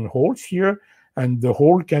electron holes here, and the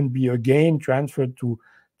hole can be again transferred to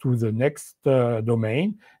the next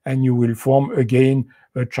domain, and you will form again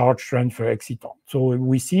a charge transfer exciton. So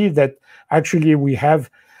we see that actually we have,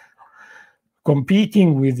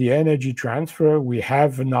 competing with the energy transfer, we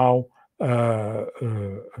have now a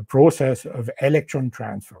process of electron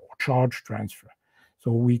transfer or charge transfer.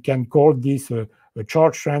 So we can call this a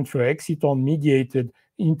charge transfer exciton mediated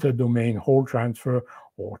interdomain hole transfer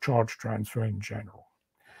or charge transfer in general.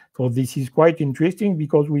 So this is quite interesting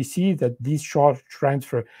because we see that these charge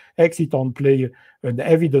transfer exciton play an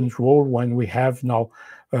evident role when we have now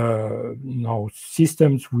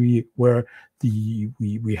systems where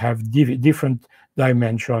we have different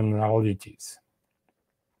dimensionalities.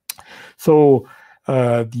 So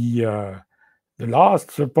the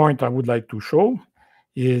last point I would like to show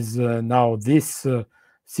is now this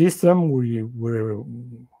system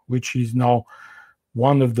which is now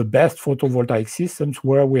one of the best photovoltaic systems,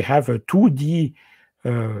 where we have a 2D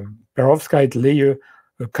perovskite layer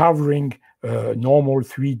covering a normal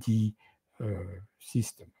 3D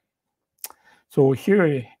system. So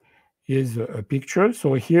here is a picture.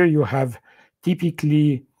 So here you have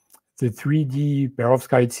typically the 3D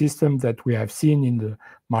perovskite system that we have seen in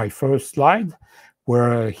my first slide,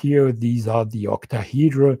 where here these are the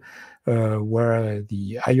octahedra, where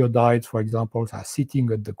the iodides, for example, are sitting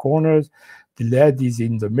at the corners. The lead is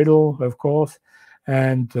in the middle, of course,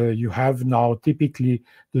 and you have now typically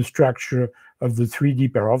the structure of the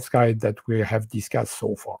 3D perovskite that we have discussed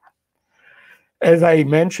so far. As I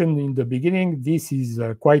mentioned in the beginning, this is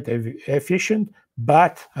quite efficient,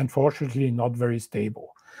 but unfortunately not very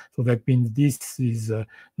stable. So that means this is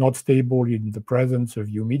not stable in the presence of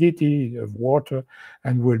humidity, of water,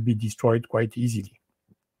 and will be destroyed quite easily.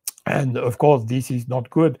 And of course, this is not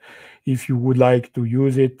good if you would like to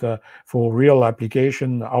use it for real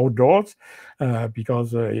application outdoors,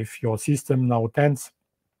 because if your system now tends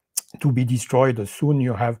to be destroyed as soon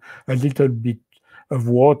you have a little bit of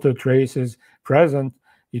water traces present,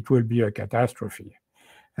 it will be a catastrophe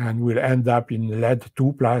and will end up in lead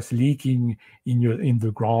 2+ leaking in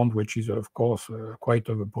the ground, which is of course quite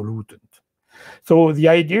of a pollutant. So the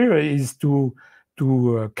idea is to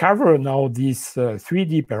cover now this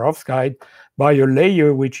 3D perovskite by a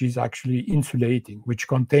layer which is actually insulating, which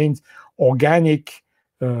contains organic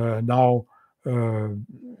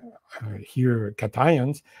here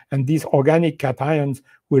cations, and these organic cations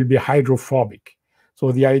will be hydrophobic.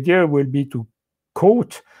 So the idea will be to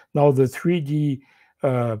coat now the 3D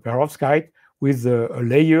perovskite with a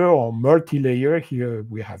layer or multi-layer. Here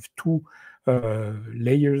we have 2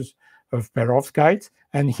 layers of perovskites,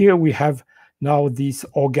 and here we have now this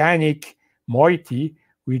organic moiety,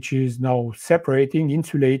 which is now separating,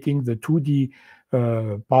 insulating the 2D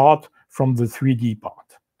part from the 3D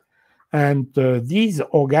part. And these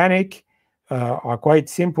organic are quite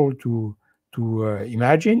simple to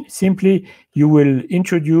imagine. Simply, you will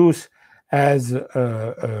introduce as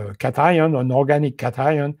a cation, an organic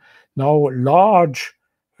cation, now large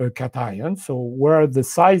cation, so where the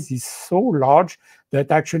size is so large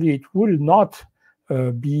that actually it will not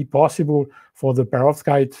be possible for the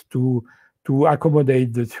perovskite to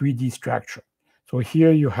accommodate the 3D structure. So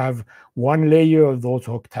here you have 1 layer of those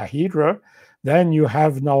octahedra, then you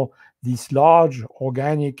have now these large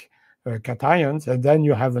organic cations, and then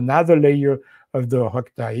you have another layer of the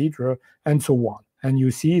octahedra, and so on. And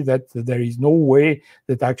you see that there is no way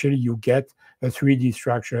that actually you get a 3D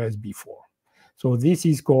structure as before. So this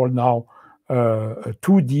is called now a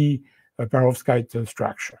 2D perovskite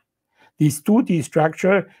structure. This 2D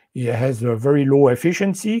structure, it has a very low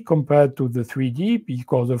efficiency compared to the 3D,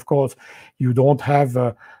 because of course you don't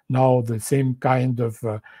have now the same kind of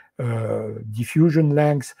diffusion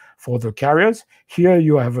lengths for the carriers. Here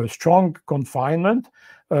you have a strong confinement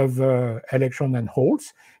of electron and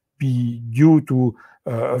holes, due to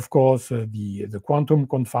of course the quantum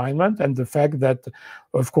confinement and the fact that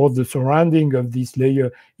of course the surrounding of this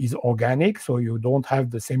layer is organic, so you don't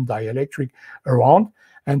have the same dielectric around.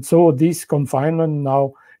 And so this confinement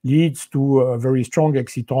now leads to a very strong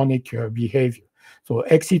excitonic behavior. So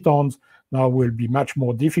excitons now will be much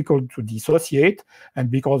more difficult to dissociate,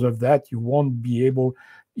 and because of that you won't be able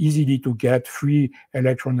easily to get free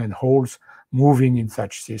electron and holes moving in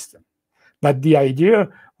such system. But the idea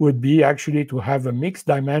would be actually to have a mixed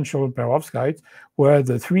dimensional perovskite where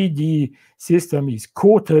the 3D system is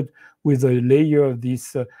coated with a layer of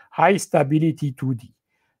this high stability 2D.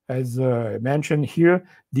 As mentioned here,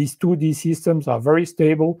 these 2D systems are very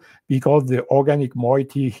stable because the organic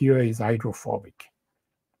moiety here is hydrophobic.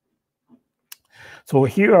 So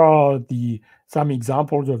here are some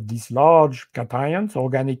examples of these large cations,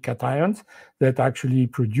 organic cations, that actually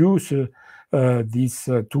produce these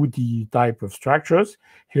 2D type of structures.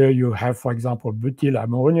 Here you have, for example, butyl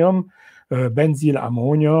ammonium, benzyl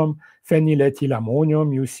ammonium, phenylethyl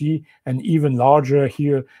ammonium, you see, and even larger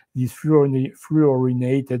here, this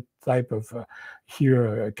fluorinated type of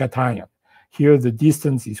cation. Here the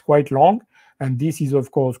distance is quite long, and this is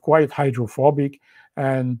of course quite hydrophobic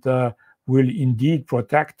and will indeed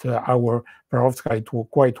protect our perovskite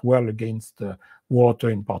quite well against water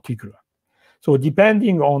in particular. So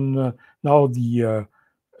depending on now the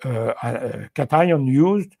cation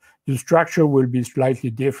used, the structure will be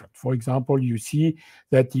slightly different. For example, you see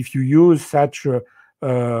that if you use such a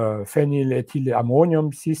phenylethyl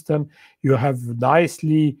ammonium system, you have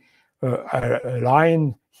nicely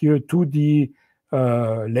aligned here 2D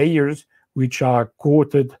layers which are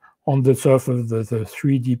coated on the surface of the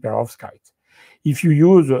 3D perovskite. If you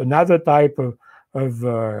use another type of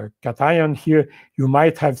cation here, you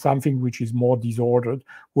might have something which is more disordered,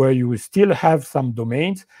 where you still have some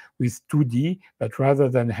domains with 2D, but rather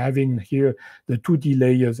than having here the 2D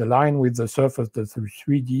layers aligned with the surface of the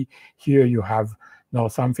 3D, here you have now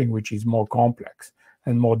something which is more complex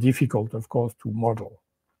and more difficult, of course, to model.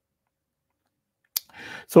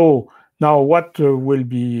 So now what will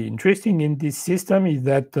be interesting in this system is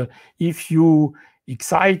that if you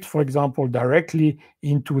excite, for example, directly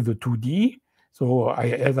into the 2D, So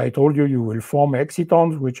as I told you, you will form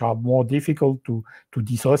excitons, which are more difficult to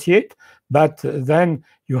dissociate. But then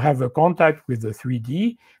you have a contact with the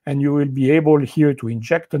 3D, and you will be able here to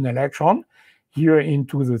inject an electron here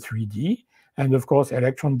into the 3D. And of course,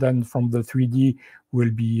 electron then from the 3D will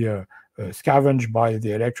be scavenged by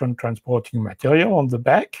the electron transporting material on the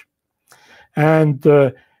back. And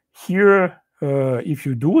here, if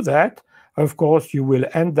you do that, of course, you will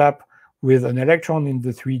end up with an electron in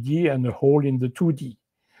the 3D and a hole in the 2D.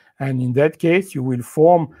 And in that case, you will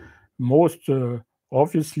form most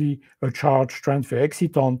obviously a charge transfer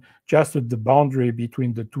exciton just at the boundary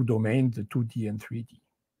between the two domains, the 2D and 3D.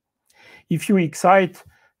 If you excite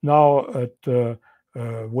now at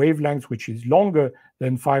wavelengths which is longer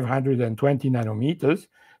than 520 nanometers,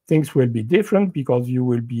 things will be different because you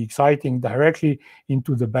will be exciting directly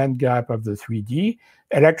into the band gap of the 3D.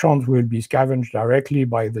 Electrons will be scavenged directly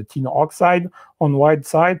by the tin oxide on white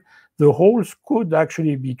side. The holes could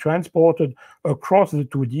actually be transported across the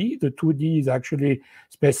 2D. The 2D is actually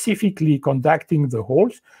specifically conducting the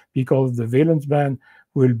holes because the valence band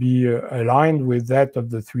will be aligned with that of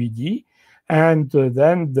the 3D. And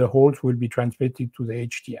then the holes will be transmitted to the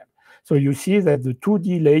HTM. So you see that the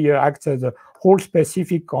 2D layer acts as a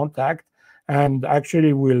hole-specific contact and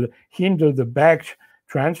actually will hinder the back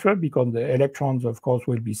transfer because the electrons, of course,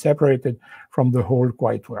 will be separated from the hole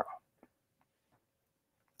quite well.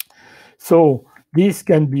 So this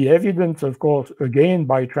can be evidenced, of course, again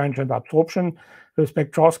by transient absorption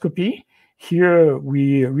spectroscopy. Here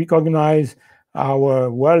we recognize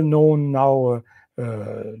our well-known now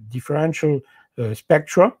differential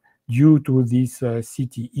spectra due to this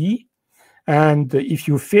CTE. And if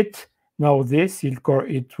you fit now this, it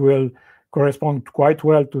will correspond quite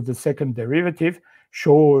well to the second derivative,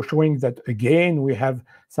 showing that again we have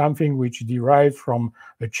something which derives from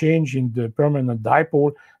a change in the permanent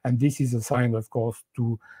dipole, and this is a sign, of course,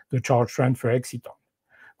 to the charge transfer exciton.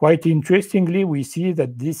 Quite interestingly, we see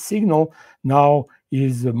that this signal now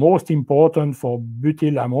is most important for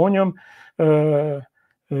butyl ammonium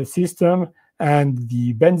system and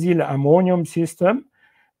the benzyl ammonium system.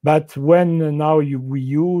 But when now we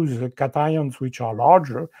use cations which are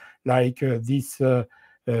larger, like this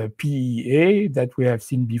PEA that we have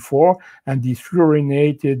seen before, and these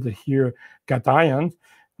fluorinated here cations,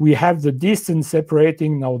 we have the distance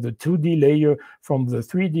separating now the 2D layer from the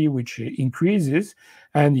 3D, which increases.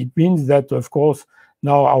 And it means that, of course,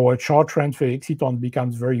 now our charge transfer exciton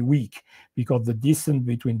becomes very weak because the distance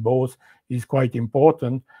between both is quite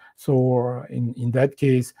important. So in that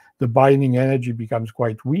case, the binding energy becomes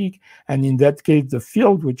quite weak. And in that case, the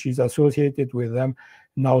field which is associated with them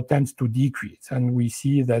now tends to decrease. And we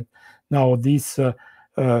see that now these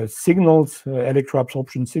signals,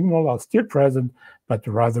 electroabsorption signal, are still present, but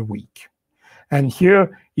rather weak. And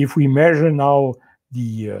here, if we measure now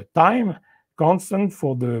the time constant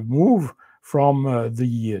for the move from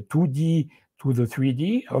the 2D to the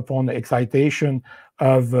 3D upon excitation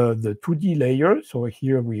of the 2D layer. So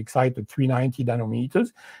here we excite at 390 nanometers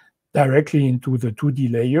directly into the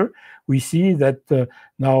 2D layer. We see that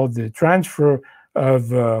now the transfer of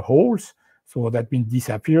holes, so that means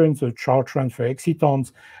disappearance of charge transfer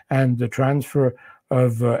excitons and the transfer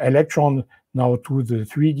of electron now to the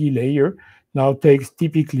 3D layer now takes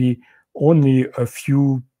typically only a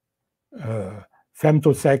few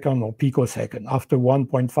femtosecond or picosecond. After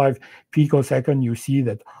 1.5 picosecond, you see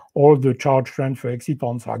that all the charge transfer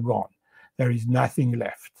excitons are gone. There is nothing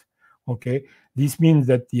left. Okay, this means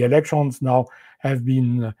that the electrons now have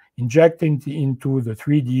been injected into the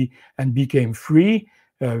 3D and became free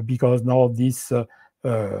because now this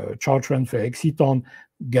charge transfer exciton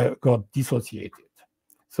got dissociated.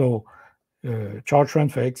 So charge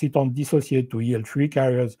transfer exciton dissociate to EL3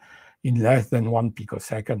 carriers in less than 1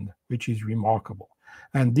 picosecond, which is remarkable.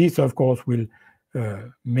 And this, of course, will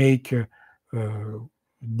make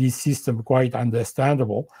this system quite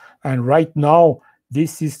understandable. And right now,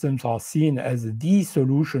 these systems are seen as the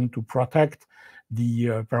solution to protect the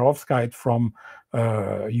perovskite from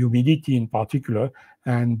humidity in particular.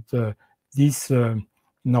 And these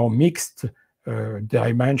now mixed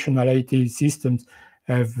dimensionality systems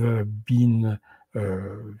have been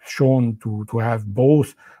shown to have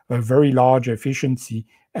both a very large efficiency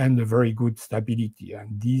and a very good stability.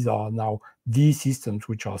 And these are now the systems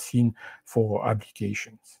which are seen for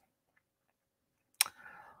applications.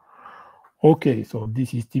 Okay, so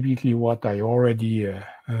this is typically what I already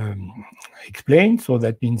explained. So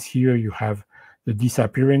that means here you have the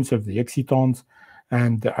disappearance of the excitons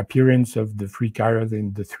and the appearance of the free carriers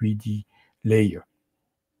in the 3D layer.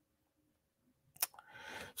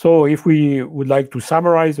 So if we would like to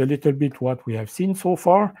summarize a little bit what we have seen so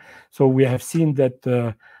far, so we have seen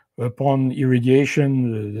that upon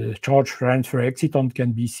irradiation, the charge transfer exciton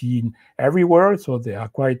can be seen everywhere. So they are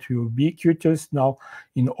quite ubiquitous now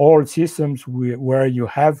in all systems where you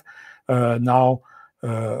have now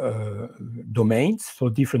domains, so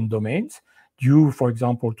different domains, due, for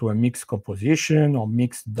example, to a mixed composition or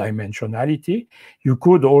mixed dimensionality. You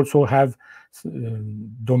could also have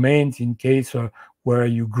domains in case where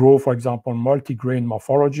you grow, for example, multi-grain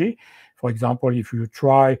morphology. For example, if you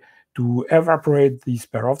try to evaporate these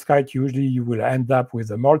perovskites, usually you will end up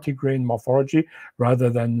with a multi-grain morphology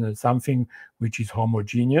rather than something which is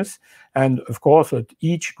homogeneous. And of course, at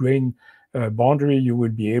each grain boundary, you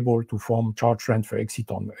will be able to form charge transfer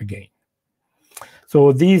exciton again.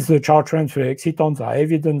 So these charge transfer excitons are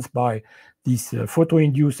evidenced by this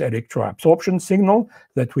photo-induced electroabsorption signal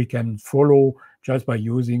that we can follow just by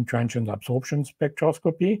using transient absorption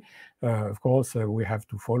spectroscopy. Of course, we have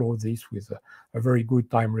to follow this with a very good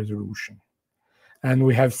time resolution. And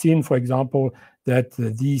we have seen, for example, that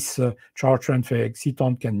these charge transfer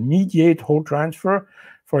exciton can mediate Hall transfer.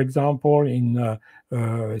 For example, in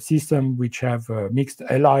a system which have mixed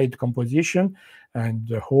halide composition, and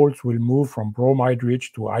the holes will move from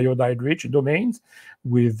bromide-rich to iodide-rich domains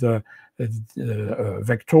with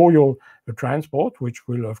vectorial transport, which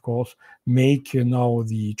will, of course, make now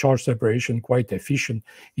the charge separation quite efficient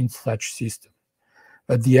in such system.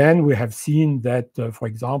 At the end, we have seen that, for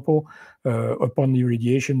example, upon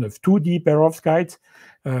irradiation of 2D perovskites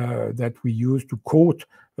that we use to coat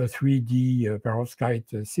a 3D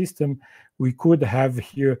perovskite system, we could have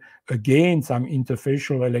here again some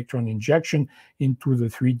interfacial electron injection into the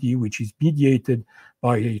 3D, which is mediated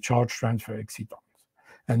by a charge transfer exciton.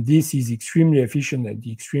 And this is extremely efficient and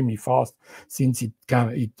extremely fast, since it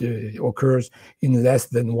occurs in less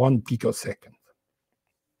than 1 picosecond.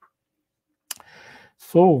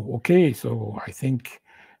 So, okay, so I think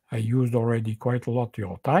I used already quite a lot of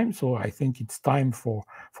your time. So I think it's time for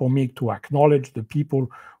me to acknowledge the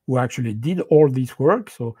people who actually did all this work.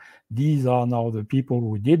 So these are now the people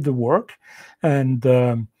who did the work. And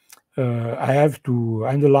I have to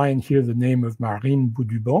underline here the name of Marine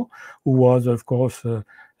Boudubon, who was, of course,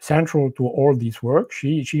 central to all this work.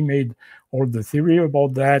 She made all the theory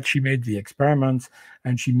about that. She made the experiments,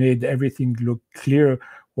 and she made everything look clear,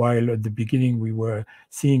 while at the beginning we were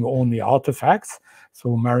seeing only artifacts.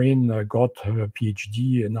 So Marine got her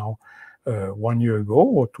PhD now 1 year ago,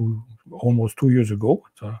 or almost 2 years ago.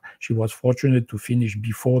 So she was fortunate to finish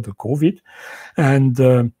before the COVID.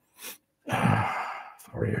 And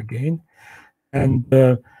sorry again. And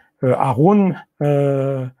Arun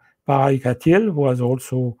Parikatil was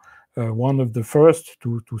also one of the first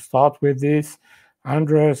to start with this.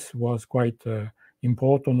 Andres was quite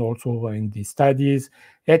important also in the studies.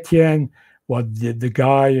 Etienne was the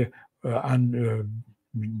guy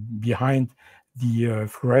behind the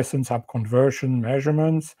fluorescence upconversion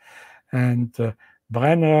measurements. And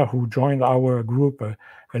Brenner, who joined our group a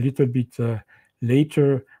little bit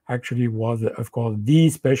later, actually was, of course, the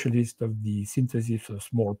specialist of the synthesis of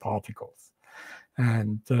small particles.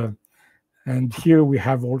 And here we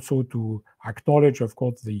have also to acknowledge, of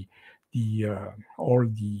course, all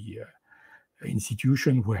the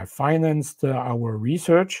institutions who have financed our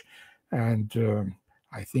research. And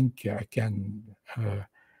I think I can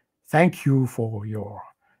thank you for your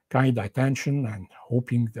kind attention, and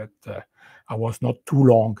hoping that I was not too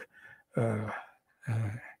long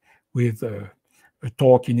with a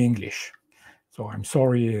talk in English. So I'm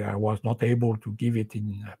sorry I was not able to give it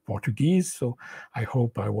in Portuguese, so I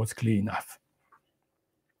hope I was clear enough.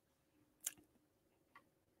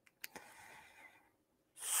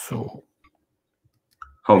 So.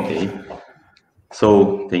 Okay.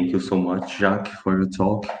 So thank you so much, Jacques, for your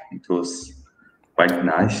talk. It was quite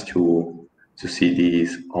nice to see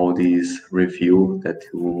all these review that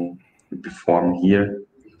you perform here.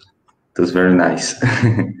 It was very nice.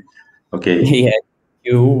 Okay. Yeah,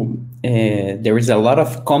 there is a lot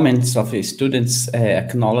of comments of students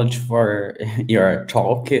acknowledge for your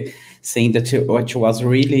talk, saying that it was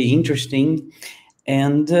really interesting,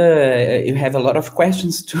 and you have a lot of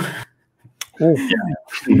questions too. Oh.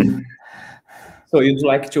 Yeah. So you'd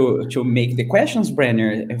like to make the questions,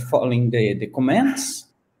 Brenner, following the comments?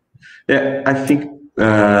 Yeah, I think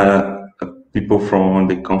people from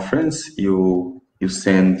the conference, you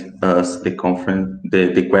send us the question,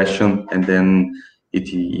 and then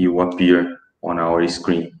you appear on our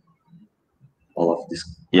screen. All of this.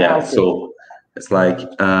 Yeah, okay. So it's like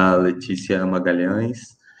Leticia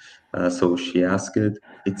Magalhães. So she asked,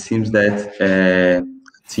 it seems that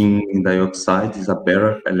tin dioxide is a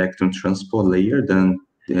better electron transport layer than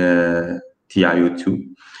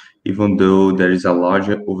TiO2, even though there is a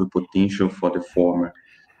larger overpotential for the former.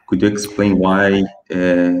 Could you explain why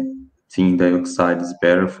tin dioxide is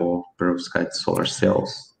better for perovskite solar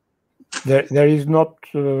cells? There is not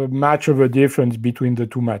much of a difference between the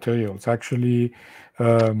two materials. Actually,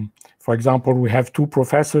 for example, we have two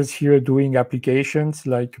professors here doing applications,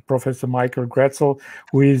 like Professor Michael Gretzel,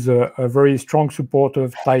 who is a very strong supporter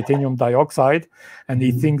of titanium dioxide, and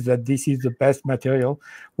he thinks that this is the best material,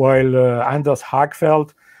 while Anders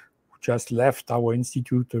Hagfeldt, who just left our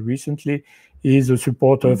institute recently, is a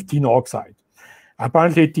supporter of tin oxide.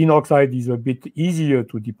 Apparently, tin oxide is a bit easier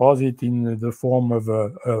to deposit in the form of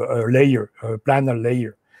a layer, a planar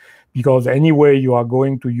layer, because anyway, you are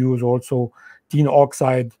going to use also tin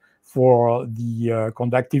oxide for the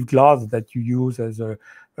conductive glass that you use as a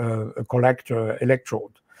collector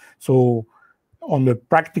electrode. So on the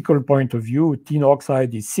practical point of view, tin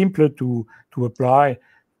oxide is simpler to apply.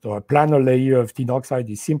 So a planar layer of tin oxide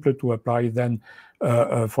is simpler to apply than,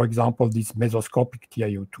 for example, this mesoscopic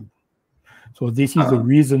TiO2. So this is the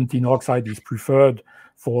reason tin oxide is preferred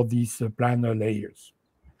for these planar layers.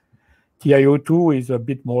 TiO2 is a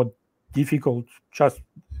bit more difficult, just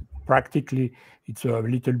practically, it's a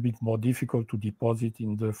little bit more difficult to deposit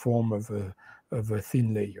in the form of a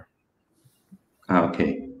thin layer.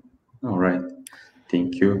 Okay, all right,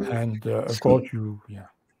 thank you. And of course,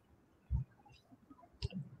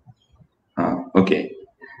 Okay.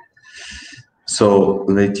 So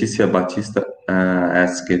Leticia Batista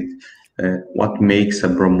asked, what makes a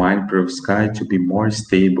bromine perovskite to be more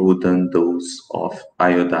stable than those of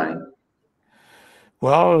iodine?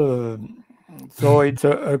 Well, so it's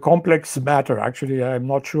a complex matter. Actually, I'm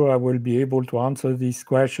not sure I will be able to answer this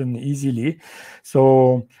question easily.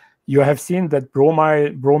 So you have seen that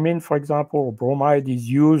bromine, for example, or bromide is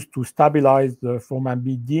used to stabilize the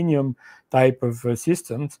formamidinium type of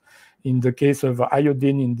systems. In the case of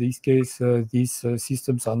iodine, in this case, these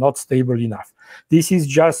systems are not stable enough. This is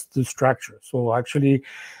just the structure. So actually,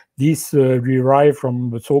 this derives from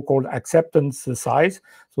the so-called acceptance size.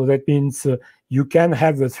 So that means you can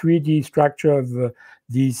have a 3D structure of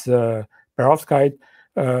this perovskite,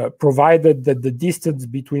 provided that the distance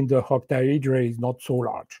between the octahedra is not so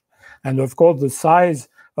large. And of course, the size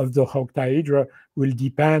of the octahedra will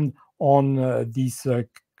depend on these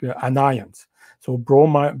anions. So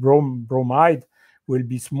bromide will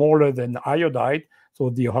be smaller than iodide, so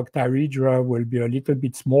the octahedra will be a little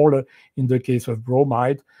bit smaller in the case of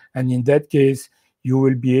bromide, and in that case, you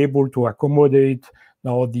will be able to accommodate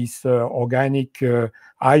now these organic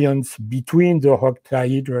ions between the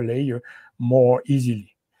octahedral layer more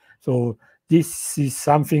easily. So this is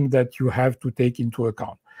something that you have to take into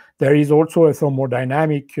account. There is also a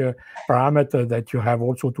thermodynamic parameter that you have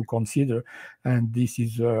also to consider, and this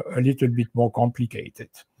is a little bit more complicated.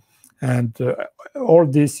 And all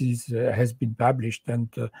this has been published, and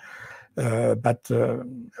but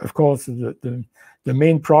of course the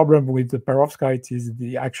main problem with the perovskites is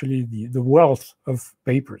actually the wealth of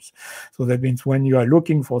papers. So that means when you are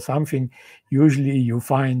looking for something, usually you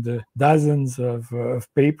find dozens of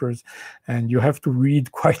papers, and you have to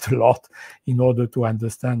read quite a lot in order to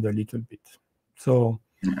understand a little bit. So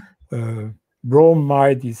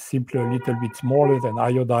bromide is simply a little bit smaller than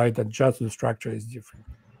iodide, and just the structure is different.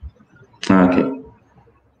 Okay.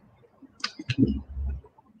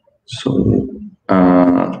 So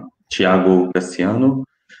Tiago Cassiano,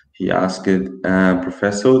 he asked,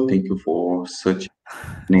 Professor, thank you for such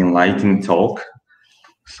an enlightening talk.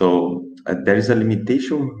 So there is a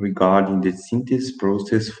limitation regarding the synthesis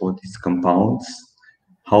process for these compounds.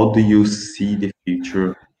 How do you see the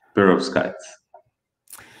future perovskites?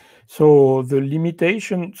 So the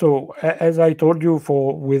limitation, so as I told you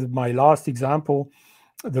with my last example,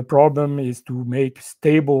 the problem is to make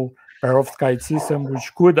stable perovskite system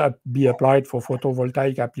which could be applied for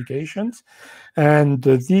photovoltaic applications. And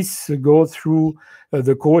this goes through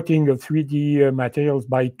the coating of 3D materials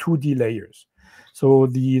by 2D layers. So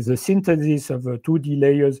the synthesis of 2D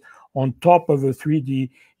layers on top of a 3D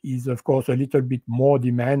is, of course, a little bit more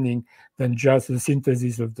demanding than just the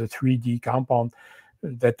synthesis of the 3D compound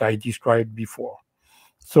that I described before.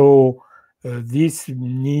 So this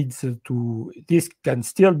can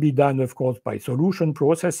still be done, of course, by solution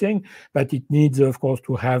processing, but it needs, of course,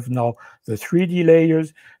 to have now the 3D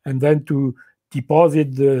layers and then to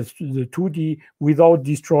deposit the 2D without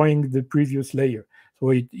destroying the previous layer. So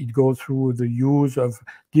it goes through the use of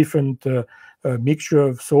different mixture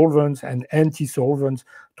of solvents and anti-solvents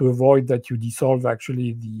to avoid that you dissolve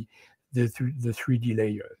actually the 3D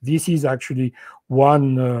layer. This is actually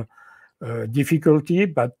one difficulty,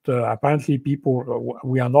 but apparently people,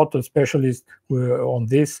 we are not a specialist on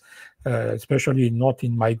this, especially not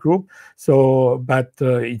in my group. So, but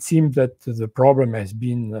it seems that the problem has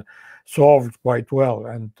been solved quite well,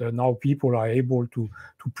 and now people are able to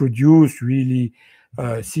produce really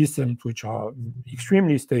systems which are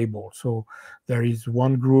extremely stable. So there is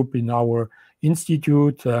one group in our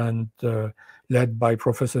institute, and led by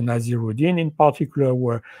Professor Naziruddin in particular,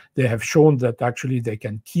 where they have shown that actually they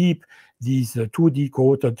can keep these 2D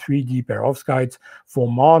coated 3D perovskites for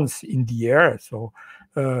months in the air, so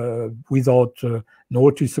without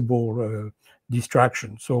noticeable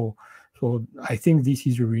distraction. So I think this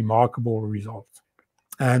is a remarkable result.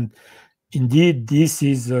 And indeed, this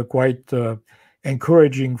is quite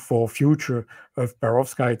encouraging for future of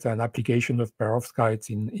perovskites and application of perovskites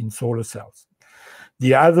in solar cells.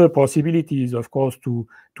 The other possibility is, of course, to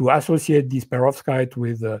associate this perovskite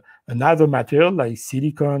with another material like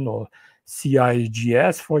silicon or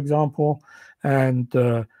CIGS, for example. And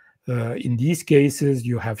in these cases,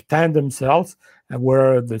 you have tandem cells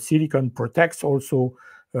where the silicon protects also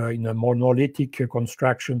in a monolithic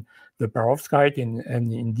construction the perovskite.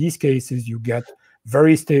 And in these cases, you get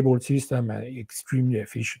very stable system and extremely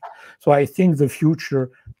efficient. So I think the future,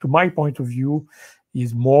 to my point of view,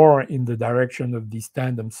 is more in the direction of these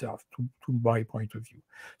tandem cells, to my point of view.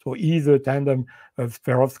 So either tandem of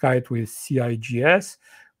perovskite with CIGS,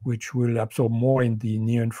 which will absorb more in the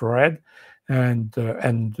near infrared, and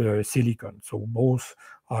silicon. So both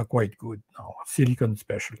are quite good now, silicon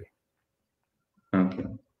especially. Okay.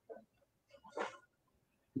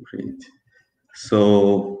 Great.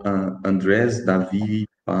 So Andres Davi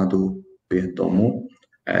Pardo Perdomo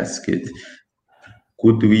asked,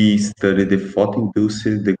 could we study the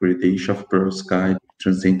photoinduced degradation of perovskite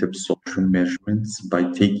transient absorption measurements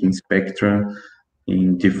by taking spectra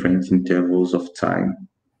in different intervals of time?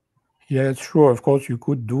 Yes, sure. Of course, you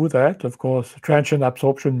could do that. Of course, transient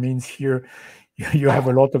absorption means here you have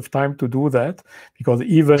a lot of time to do that, because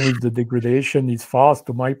even if the degradation is fast,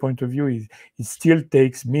 to my point of view, it still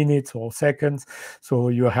takes minutes or seconds. So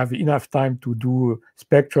you have enough time to do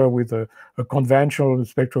spectra with a conventional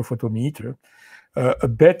spectrophotometer. A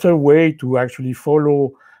better way to actually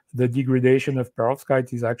follow the degradation of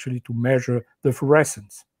perovskite is actually to measure the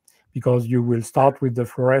fluorescence, because you will start with the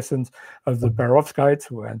fluorescence of the perovskites,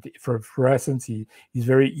 and fluorescence is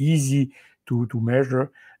very easy to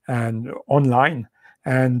measure and online.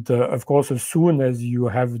 And of course, as soon as you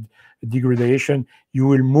have degradation, you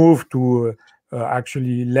will move to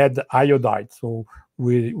actually lead iodide, so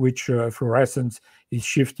which fluorescence is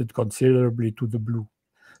shifted considerably to the blue.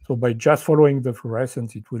 So by just following the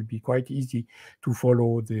fluorescence, it will be quite easy to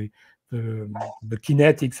follow the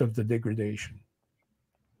kinetics of the degradation.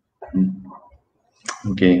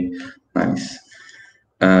 Okay, nice.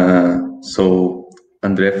 So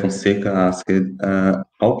André Fonseca asked,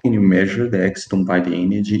 how can you measure the exciton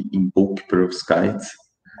binding energy in bulk perovskites?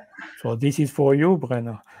 So this is for you,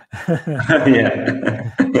 Brenner.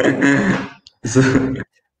 Yeah.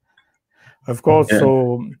 Of course, yeah.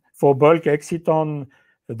 So for bulk exciton,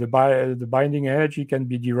 the binding energy can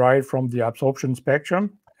be derived from the absorption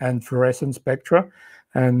spectrum and fluorescence spectra.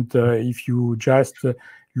 And if you just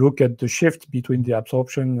look at the shift between the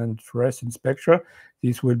absorption and fluorescence spectra,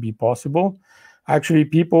 this will be possible. Actually,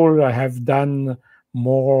 people have done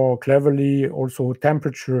more cleverly also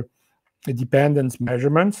temperature dependence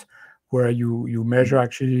measurements, where you measure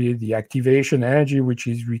actually the activation energy which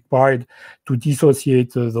is required to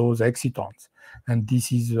dissociate those excitons. And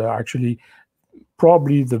this is actually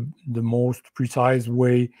probably the most precise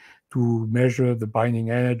way to measure the binding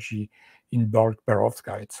energy in bulk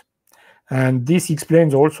perovskites. And this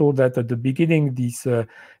explains also that at the beginning, this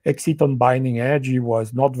exciton binding energy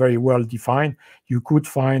was not very well defined. You could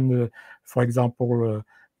find, for example,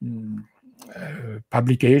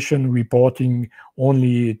 publication reporting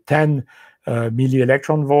only 10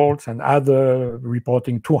 milli-electron volts, and other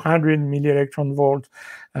reporting 200 milli-electron volts.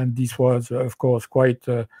 And this was, of course, quite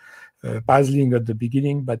puzzling at the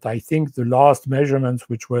beginning, but I think the last measurements,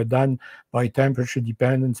 which were done by temperature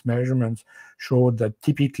dependence measurements, showed that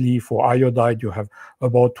typically for iodide you have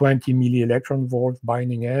about 20 milli-electron volt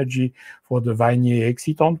binding energy for the Vanier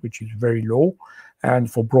exciton, which is very low.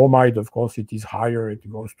 And for bromide, of course, it is higher. It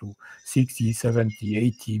goes to 60, 70,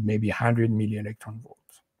 80, maybe 100 milli-electron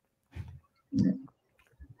volts.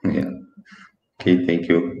 Yeah. Okay, thank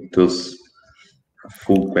you. It was a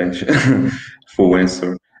full question, full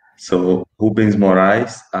answer. So Rubens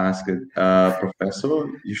Moraes asked,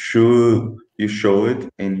 Professor, you showed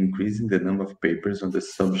an increase in the number of papers on the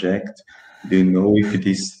subject. Do you know if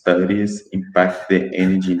these studies impact the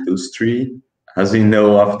energy industry? as we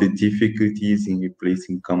know of the difficulties in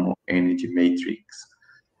replacing common energy matrix.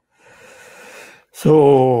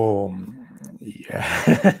 So,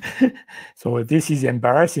 yeah. So this is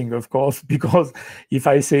embarrassing, of course, because if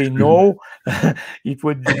I say no, it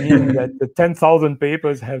would mean that the 10,000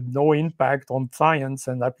 papers have no impact on science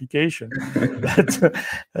and application.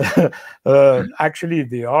 But actually,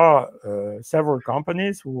 there are several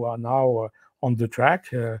companies who are now on the track.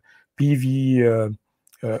 PV,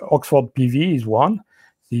 Oxford PV is one.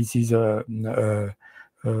 This is a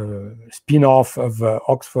spin-off of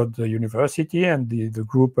Oxford University and the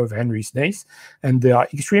group of Henry Snaith, and they are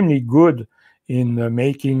extremely good in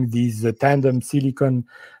making these tandem silicon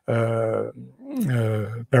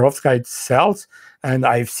perovskite cells. And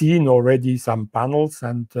I've seen already some panels,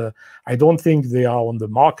 and I don't think they are on the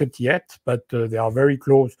market yet, but they are very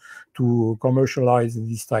close to commercialize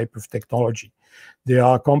this type of technology. There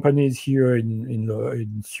are companies here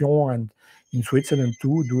in Sion and in Switzerland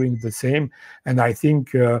too doing the same, and I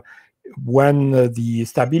think when the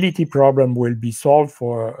stability problem will be solved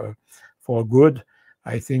for good,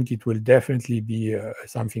 I think it will definitely be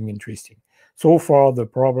something interesting. So far, the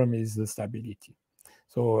problem is the stability.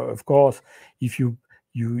 So of course, if you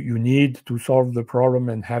need to solve the problem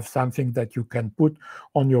and have something that you can put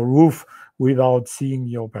on your roof without seeing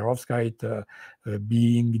your perovskite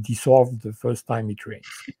being dissolved the first time it rains.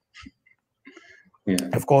 Yeah.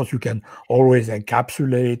 Of course, you can always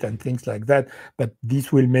encapsulate and things like that, but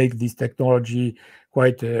this will make this technology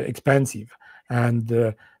quite expensive. And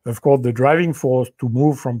of course, the driving force to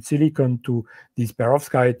move from silicon to this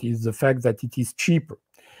perovskite is the fact that it is cheaper.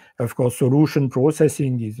 Of course, solution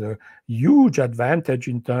processing is a huge advantage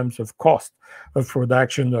in terms of cost of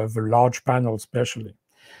production of a large panel, especially.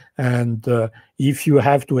 And if you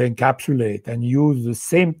have to encapsulate and use the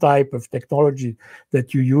same type of technology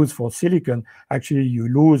that you use for silicon, actually you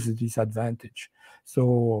lose this advantage.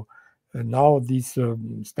 So now this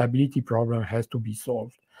stability problem has to be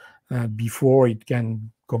solved before it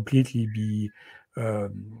can completely be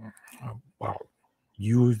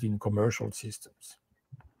used in commercial systems.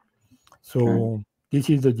 So this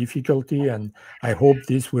is the difficulty, and I hope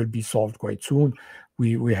this will be solved quite soon.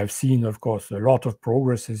 We have seen, of course, a lot of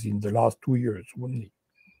progresses in the last 2 years only.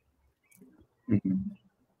 Mm-hmm.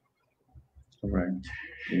 All right,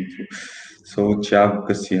 thank you. So Thiago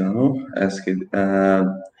Cassiano asked,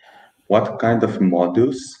 what kind of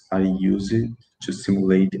models are used to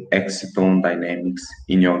simulate exciton dynamics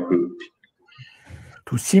in your group?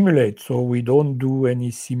 To simulate, so we don't do any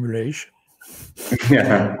simulation.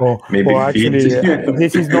 Yeah, or actually,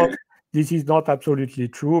 this is not absolutely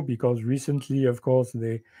true, because recently, of course,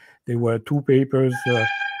 there were 2 papers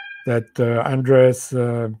that Andres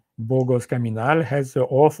Burgos Caminal has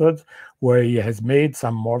authored, where he has made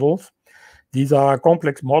some models. These are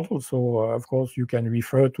complex models, so of course you can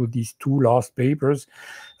refer to these 2 last papers.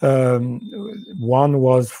 One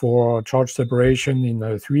was for charge separation in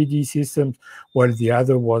 3D systems, while the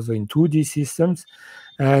other was in 2D systems.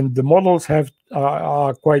 And the models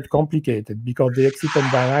are quite complicated, because the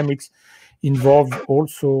exciton dynamics involve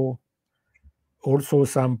also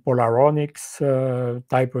some polaronics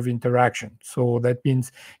type of interaction. So that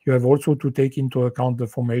means you have also to take into account the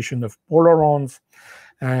formation of polarons,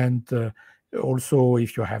 and also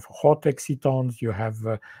if you have hot excitons, you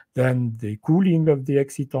have then the cooling of the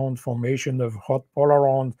exciton, formation of hot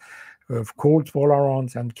polarons, of cold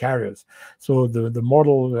polarons, and carriers. So the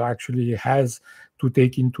model actually has to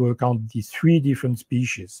take into account these 3 different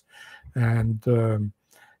species. And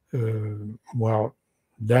well,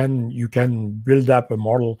 then you can build up a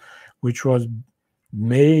model which was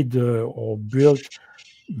made or built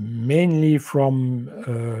mainly from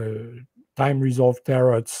time-resolved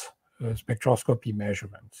terahertz spectroscopy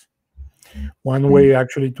measurements. One way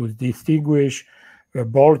actually to distinguish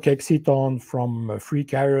bulk exciton from free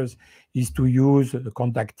carriers is to use the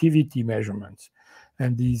conductivity measurements.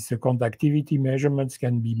 And these conductivity measurements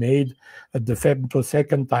can be made at the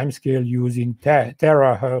femtosecond timescale using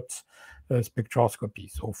terahertz spectroscopy,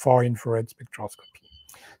 so far infrared spectroscopy.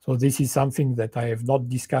 So this is something that I have not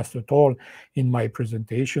discussed at all in my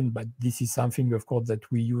presentation, but this is something, of course, that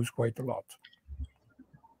we use quite a lot.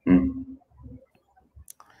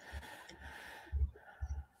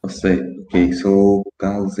 Okay, so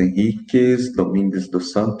Carlos Henriques Domingues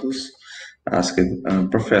dos Santos asked,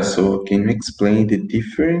 Professor, can you explain the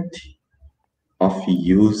difference of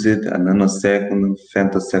used a nanosecond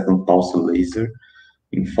femtosecond pulse laser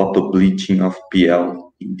in photobleaching of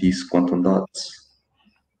PL in these quantum dots?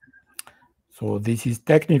 So this is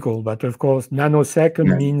technical, but of course,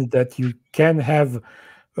 nanosecond means that you can have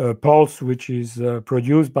a pulse which is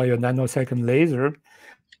produced by a nanosecond laser,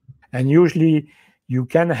 And usually you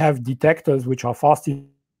can have detectors which are fast enough,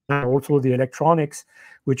 and also the electronics,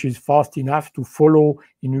 which is fast enough to follow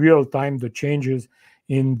in real time the changes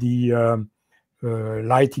in the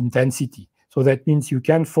light intensity. So that means you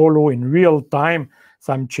can follow in real time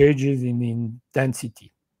some changes in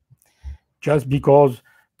intensity. Just because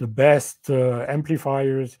the best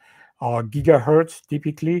amplifiers are gigahertz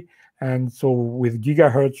typically, and so with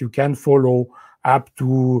gigahertz you can follow up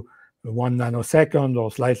to 1 nanosecond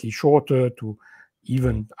or slightly shorter to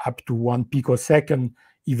even up to 1 picosecond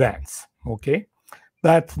events, okay?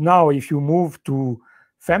 But now if you move to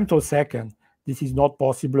femtosecond, this is not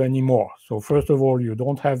possible anymore. So first of all, you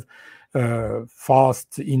don't have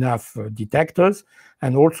fast enough detectors,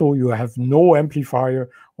 and also you have no amplifier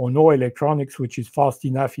or no electronics which is fast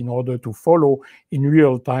enough in order to follow in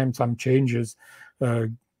real time some changes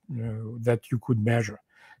that you could measure.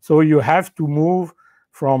 So you have to move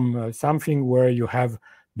from something where you have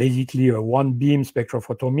basically a one beam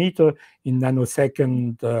spectrophotometer in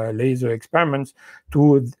nanosecond laser experiments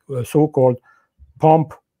to a so-called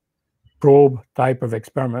pump probe type of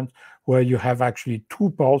experiment where you have actually two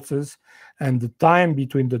pulses, and the time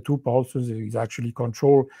between the two pulses is actually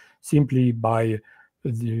controlled simply by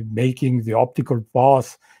making the optical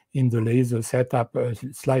path in the laser setup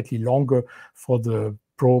slightly longer for the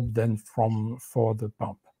probe than for the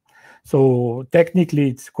pump. So technically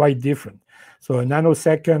it's quite different. So a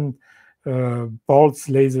nanosecond pulse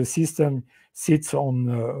laser system sits on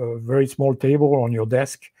a very small table on your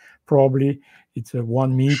desk, probably. It's a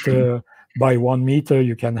 1 meter by 1 meter.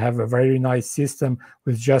 You can have a very nice system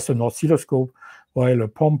with just an oscilloscope, while a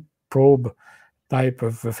pump probe type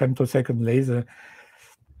of femtosecond laser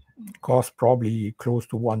costs probably close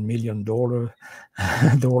to $1 million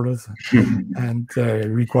and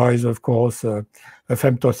requires, of course, a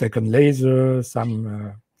femtosecond laser,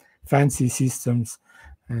 some fancy systems,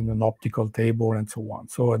 and an optical table, and so on.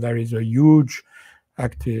 So there is a huge,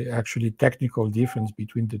 actually, technical difference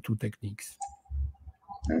between the two techniques.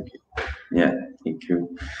 Okay. Yeah, thank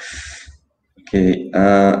you. Okay,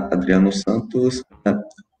 Adriano Santos,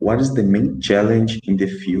 what is the main challenge in the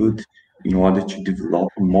field in order to develop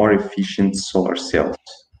more efficient solar cells?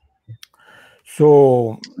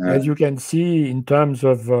 So, as you can see, in terms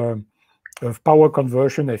of power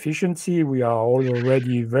conversion efficiency, we are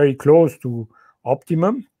already very close to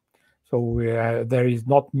optimum. So there is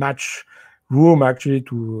not much room actually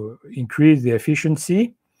to increase the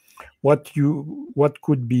efficiency. What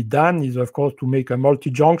could be done is, of course, to make a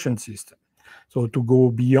multi-junction system. So to go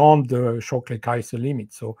beyond the Shockley-Kaiser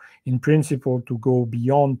limit. So in principle, to go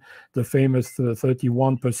beyond the famous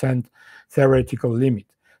 31% theoretical limit.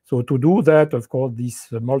 So to do that, of course, these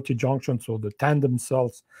multi-junctions or the tandem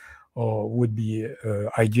cells would be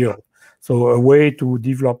ideal. So a way to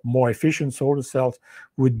develop more efficient solar cells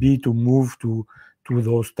would be to move to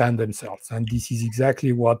those tandem cells. And this is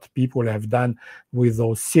exactly what people have done with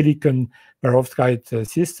those silicon perovskite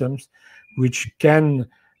systems, which can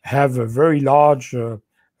have a very large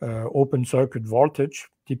open circuit voltage,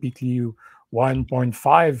 typically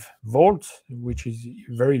 1.5 volts, which is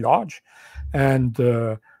very large, and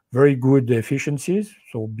very good efficiencies,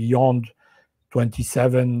 so beyond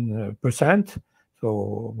 27%,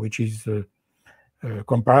 so which is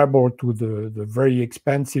comparable to the very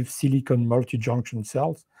expensive silicon multi-junction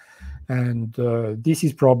cells. And this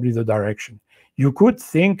is probably the direction. You could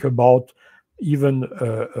think about even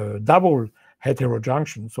a double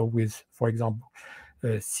heterojunction, so with, for example,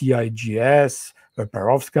 CIGS, a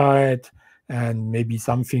perovskite, and maybe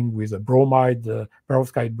something with a bromide,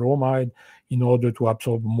 perovskite bromide, in order to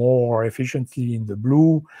absorb more efficiently in the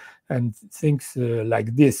blue, and things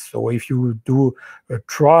like this. So if you do a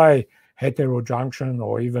tri-heterojunction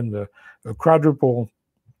or even a quadruple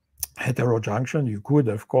heterojunction, you could,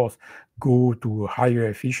 of course, go to higher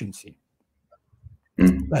efficiency.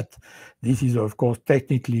 But this is, of course,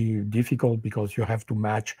 technically difficult because you have to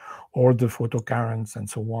match all the photocurrents and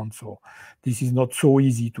so on. So this is not so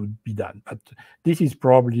easy to be done. But this is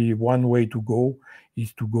probably one way to go,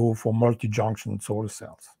 is to go for multi-junction solar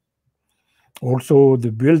cells. Also,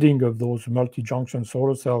 the building of those multi-junction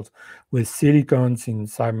solar cells with silicons in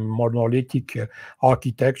some monolithic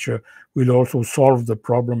architecture will also solve the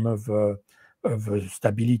problem of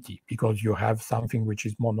stability, because you have something which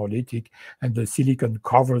is monolithic and the silicon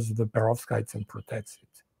covers the perovskites and protects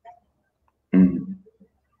it.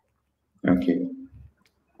 Okay.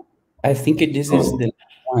 I think this is the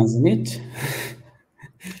last one, isn't it?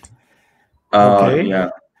 Okay. Yeah.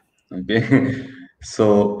 Okay.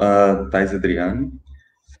 So, Thais Adriano,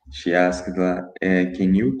 She asked,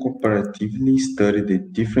 can you comparatively study the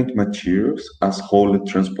different materials as whole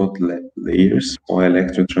transport layers or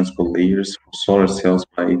electron transport layers for solar cells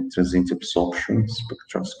by transient absorption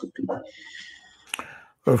spectroscopy?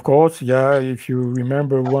 Of course, yeah. If you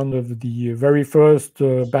remember one of the very first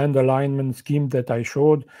band alignment scheme that I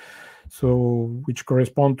showed, so which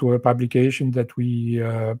correspond to a publication that we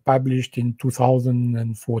published in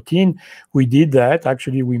 2014, we did that.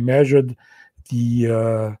 Actually, we measured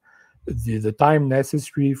the time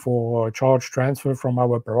necessary for charge transfer from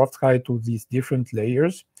our perovskite to these different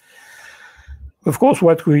layers. Of course,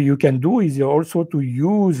 what you can do is also to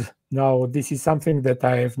use, now this is something that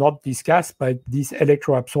I have not discussed, but this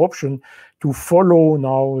electroabsorption to follow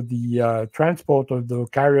now the transport of the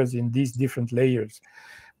carriers in these different layers.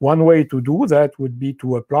 One way to do that would be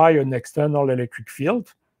to apply an external electric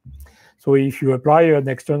field. So if you apply an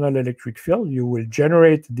external electric field, you will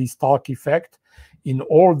generate this Stark effect in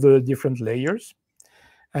all the different layers.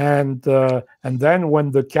 And then when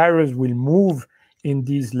the carriers will move in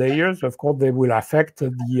these layers, of course, they will affect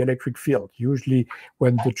the electric field. Usually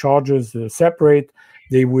when the charges separate,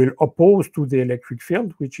 they will oppose to the electric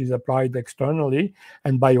field, which is applied externally.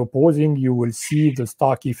 And by opposing, you will see the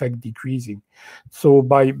Stark effect decreasing. So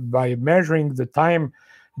by measuring the time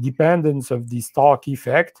dependence of the Stark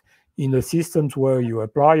effect in the systems where you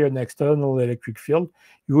apply an external electric field,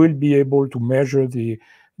 you will be able to measure the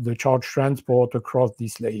charge transport across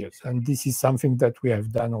these layers. And this is something that we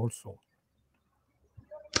have done also.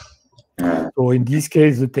 So in this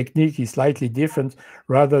case, the technique is slightly different.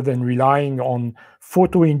 Rather than relying on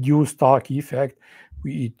photo-induced Stark effect,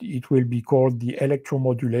 it will be called the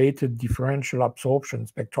electromodulated differential absorption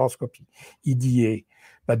spectroscopy, EDA.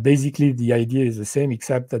 But basically, the idea is the same,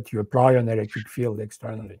 except that you apply an electric field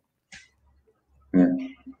externally. Yeah.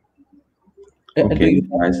 Okay,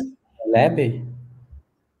 nice. Lab,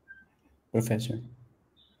 Professor?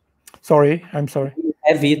 Sorry, I'm sorry.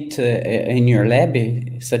 Have it in your lab,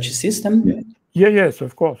 such a system? Yeah, yes,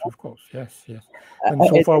 of course, yes. And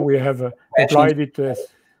so far we have applied it as...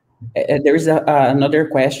 There is another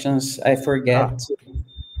questions I forget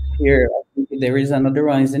here. I think there is another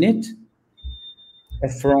one, isn't it?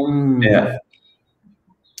 From... Yeah.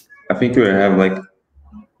 I think we have like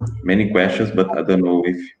many questions, but I don't know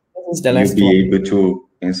if you'll be able to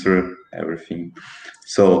answer everything.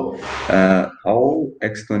 So, how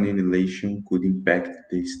exciton annihilation could impact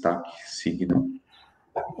the Stark signal?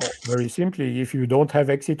 Oh, very simply, if you don't have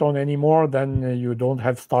exciton anymore, then you don't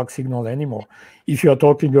have Stark signal anymore. If you're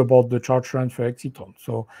talking about the charge transfer exciton,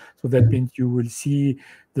 so that means you will see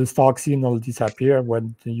the Stark signal disappear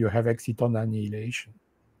when you have exciton annihilation.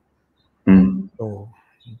 So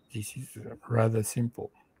this is rather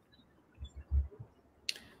simple.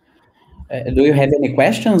 Do you have any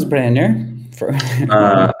questions, Brenner?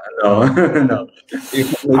 No, no.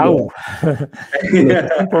 How?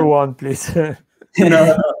 Simple one, please.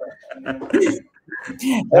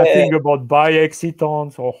 Nothing about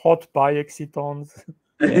bi-excitons or hot bi-excitons.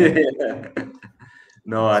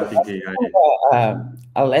 No, I think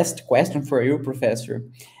a last question for you, Professor.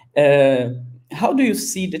 How do you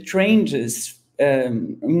see the changes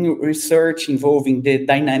in research involving the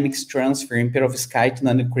dynamics transfer in perovskite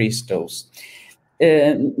nanocrystals?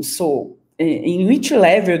 So, in which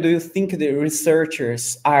level do you think the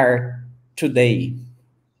researchers are today?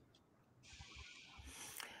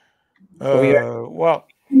 Well,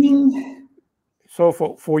 so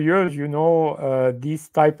for years, you know, this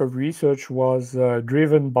type of research was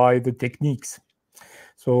driven by the techniques.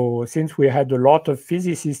 So since we had a lot of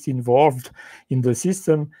physicists involved in the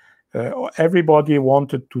system, everybody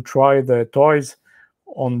wanted to try the toys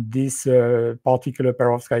on these particular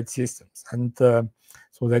perovskite systems. And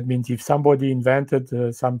so that means if somebody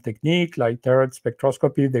invented some technique like terahertz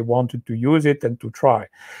spectroscopy, they wanted to use it and to try.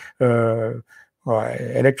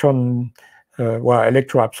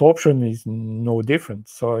 Electroabsorption is no different.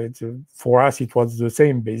 So it's, for us, it was the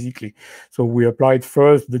same, basically. So we applied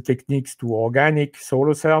first the techniques to organic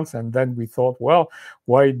solar cells, and then we thought, well,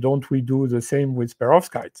 why don't we do the same with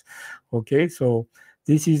perovskites? Okay, so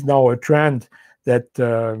this is now a trend that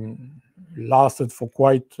lasted for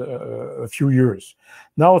quite a few years.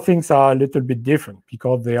 Now things are a little bit different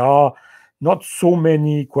because there are not so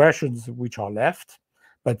many questions which are left.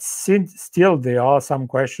 But still, there are some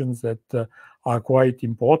questions that are quite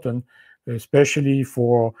important, especially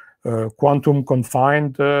for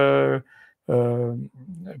quantum-confined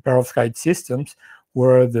perovskite systems,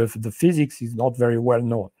 where the physics is not very well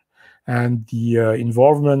known. And the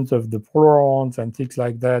involvement of the polarions and things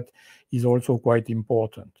like that is also quite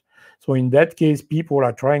important. So in that case, people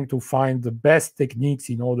are trying to find the best techniques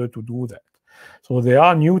in order to do that. So there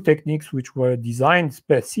are new techniques which were designed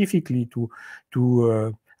specifically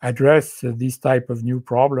to address this type of new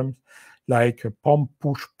problems, like pump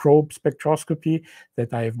push probe spectroscopy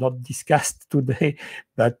that I have not discussed today,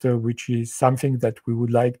 but which is something that we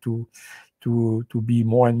would like to be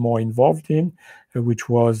more and more involved in, which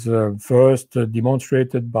was first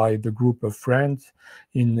demonstrated by the group of friends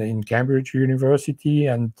in Cambridge University,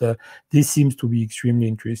 and this seems to be extremely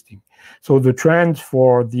interesting. So the trend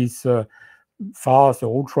for these fast,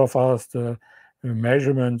 ultra-fast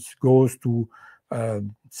measurements goes to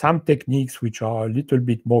some techniques which are a little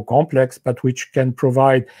bit more complex, but which can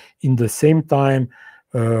provide in the same time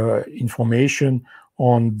information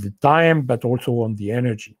on the time, but also on the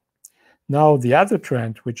energy. Now, the other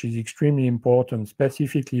trend, which is extremely important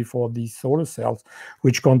specifically for these solar cells,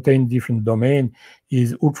 which contain different domains,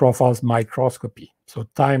 is ultrafast microscopy, so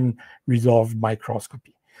time-resolved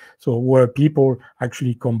microscopy. So where people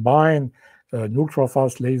actually combine an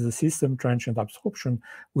ultrafast laser system, transient absorption,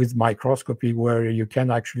 with microscopy, where you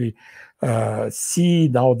can actually see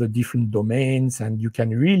now the different domains, and you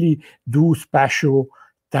can really do spatial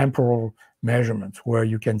temporal measurements where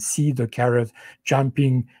you can see the carriers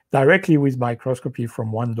jumping directly with microscopy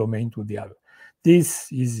from one domain to the other.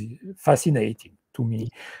 This is fascinating to me,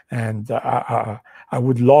 and I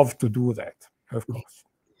would love to do that, of course.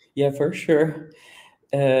 Yeah, for sure.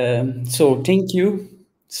 So thank you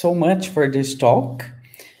so much for this talk.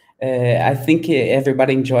 I think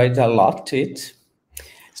everybody enjoyed a lot it.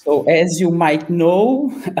 So, as you might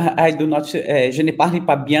know, I do not, je ne parle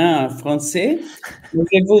pas bien français. Donc,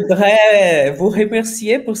 je voudrais vous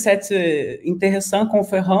remercier pour cette intéressante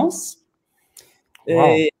conférence.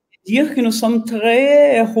 Wow. Dire que nous sommes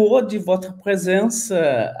très heureux de votre présence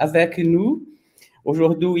avec nous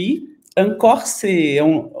aujourd'hui. Encore, c'est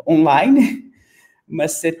online, mais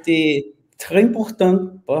c'était très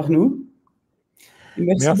important pour nous.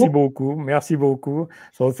 Merci beaucoup. Merci beaucoup.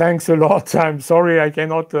 So thanks a lot. I'm sorry I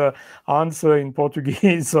cannot answer in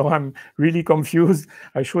Portuguese, so I'm really confused.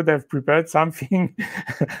 I should have prepared something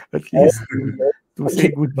at least to say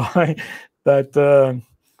goodbye. But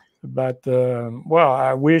well,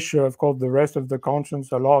 I wish, of course, the rest of the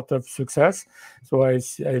conference a lot of success. So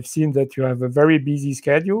I've seen that you have a very busy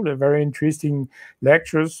schedule, a very interesting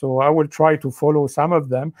lectures. So I will try to follow some of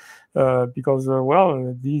them because,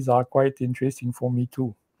 well, these are quite interesting for me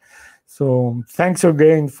too. So thanks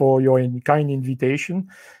again for your kind invitation.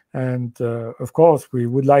 And of course, we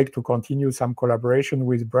would like to continue some collaboration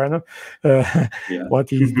with Brenner.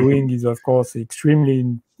 What he's doing is, of course,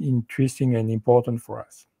 extremely interesting and important for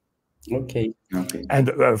us. Okay. And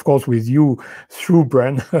of course, with you through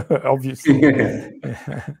Bren, obviously. Okay.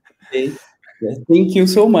 Yeah, thank you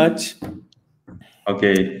so much.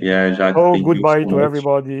 Okay. Yeah, Jacques. Oh, goodbye to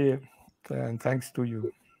everybody, and thanks to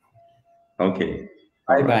you. Okay.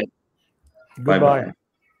 Bye bye. Goodbye. Bye.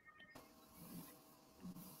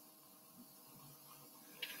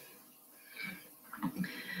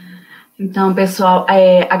 Então, pessoal,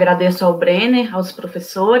 agradeço ao Brenner, aos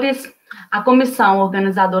professores. A comissão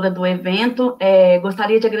organizadora do evento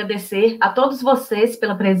gostaria de agradecer a todos vocês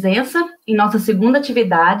pela presença em nossa segunda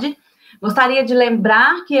atividade. Gostaria de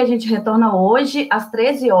lembrar que a gente retorna hoje às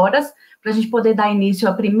 13 horas para a gente poder dar início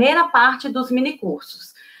à primeira parte dos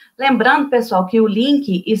minicursos. Lembrando, pessoal, que o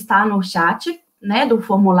link está no chat, né, do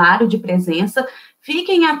formulário de presença.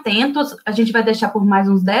 Fiquem atentos, a gente vai deixar por mais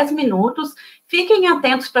uns 10 minutos. Fiquem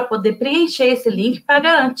atentos para poder preencher esse link para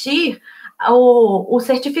garantir o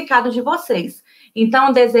certificado de vocês.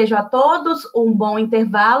 Então, desejo a todos um bom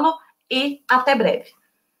intervalo e até breve.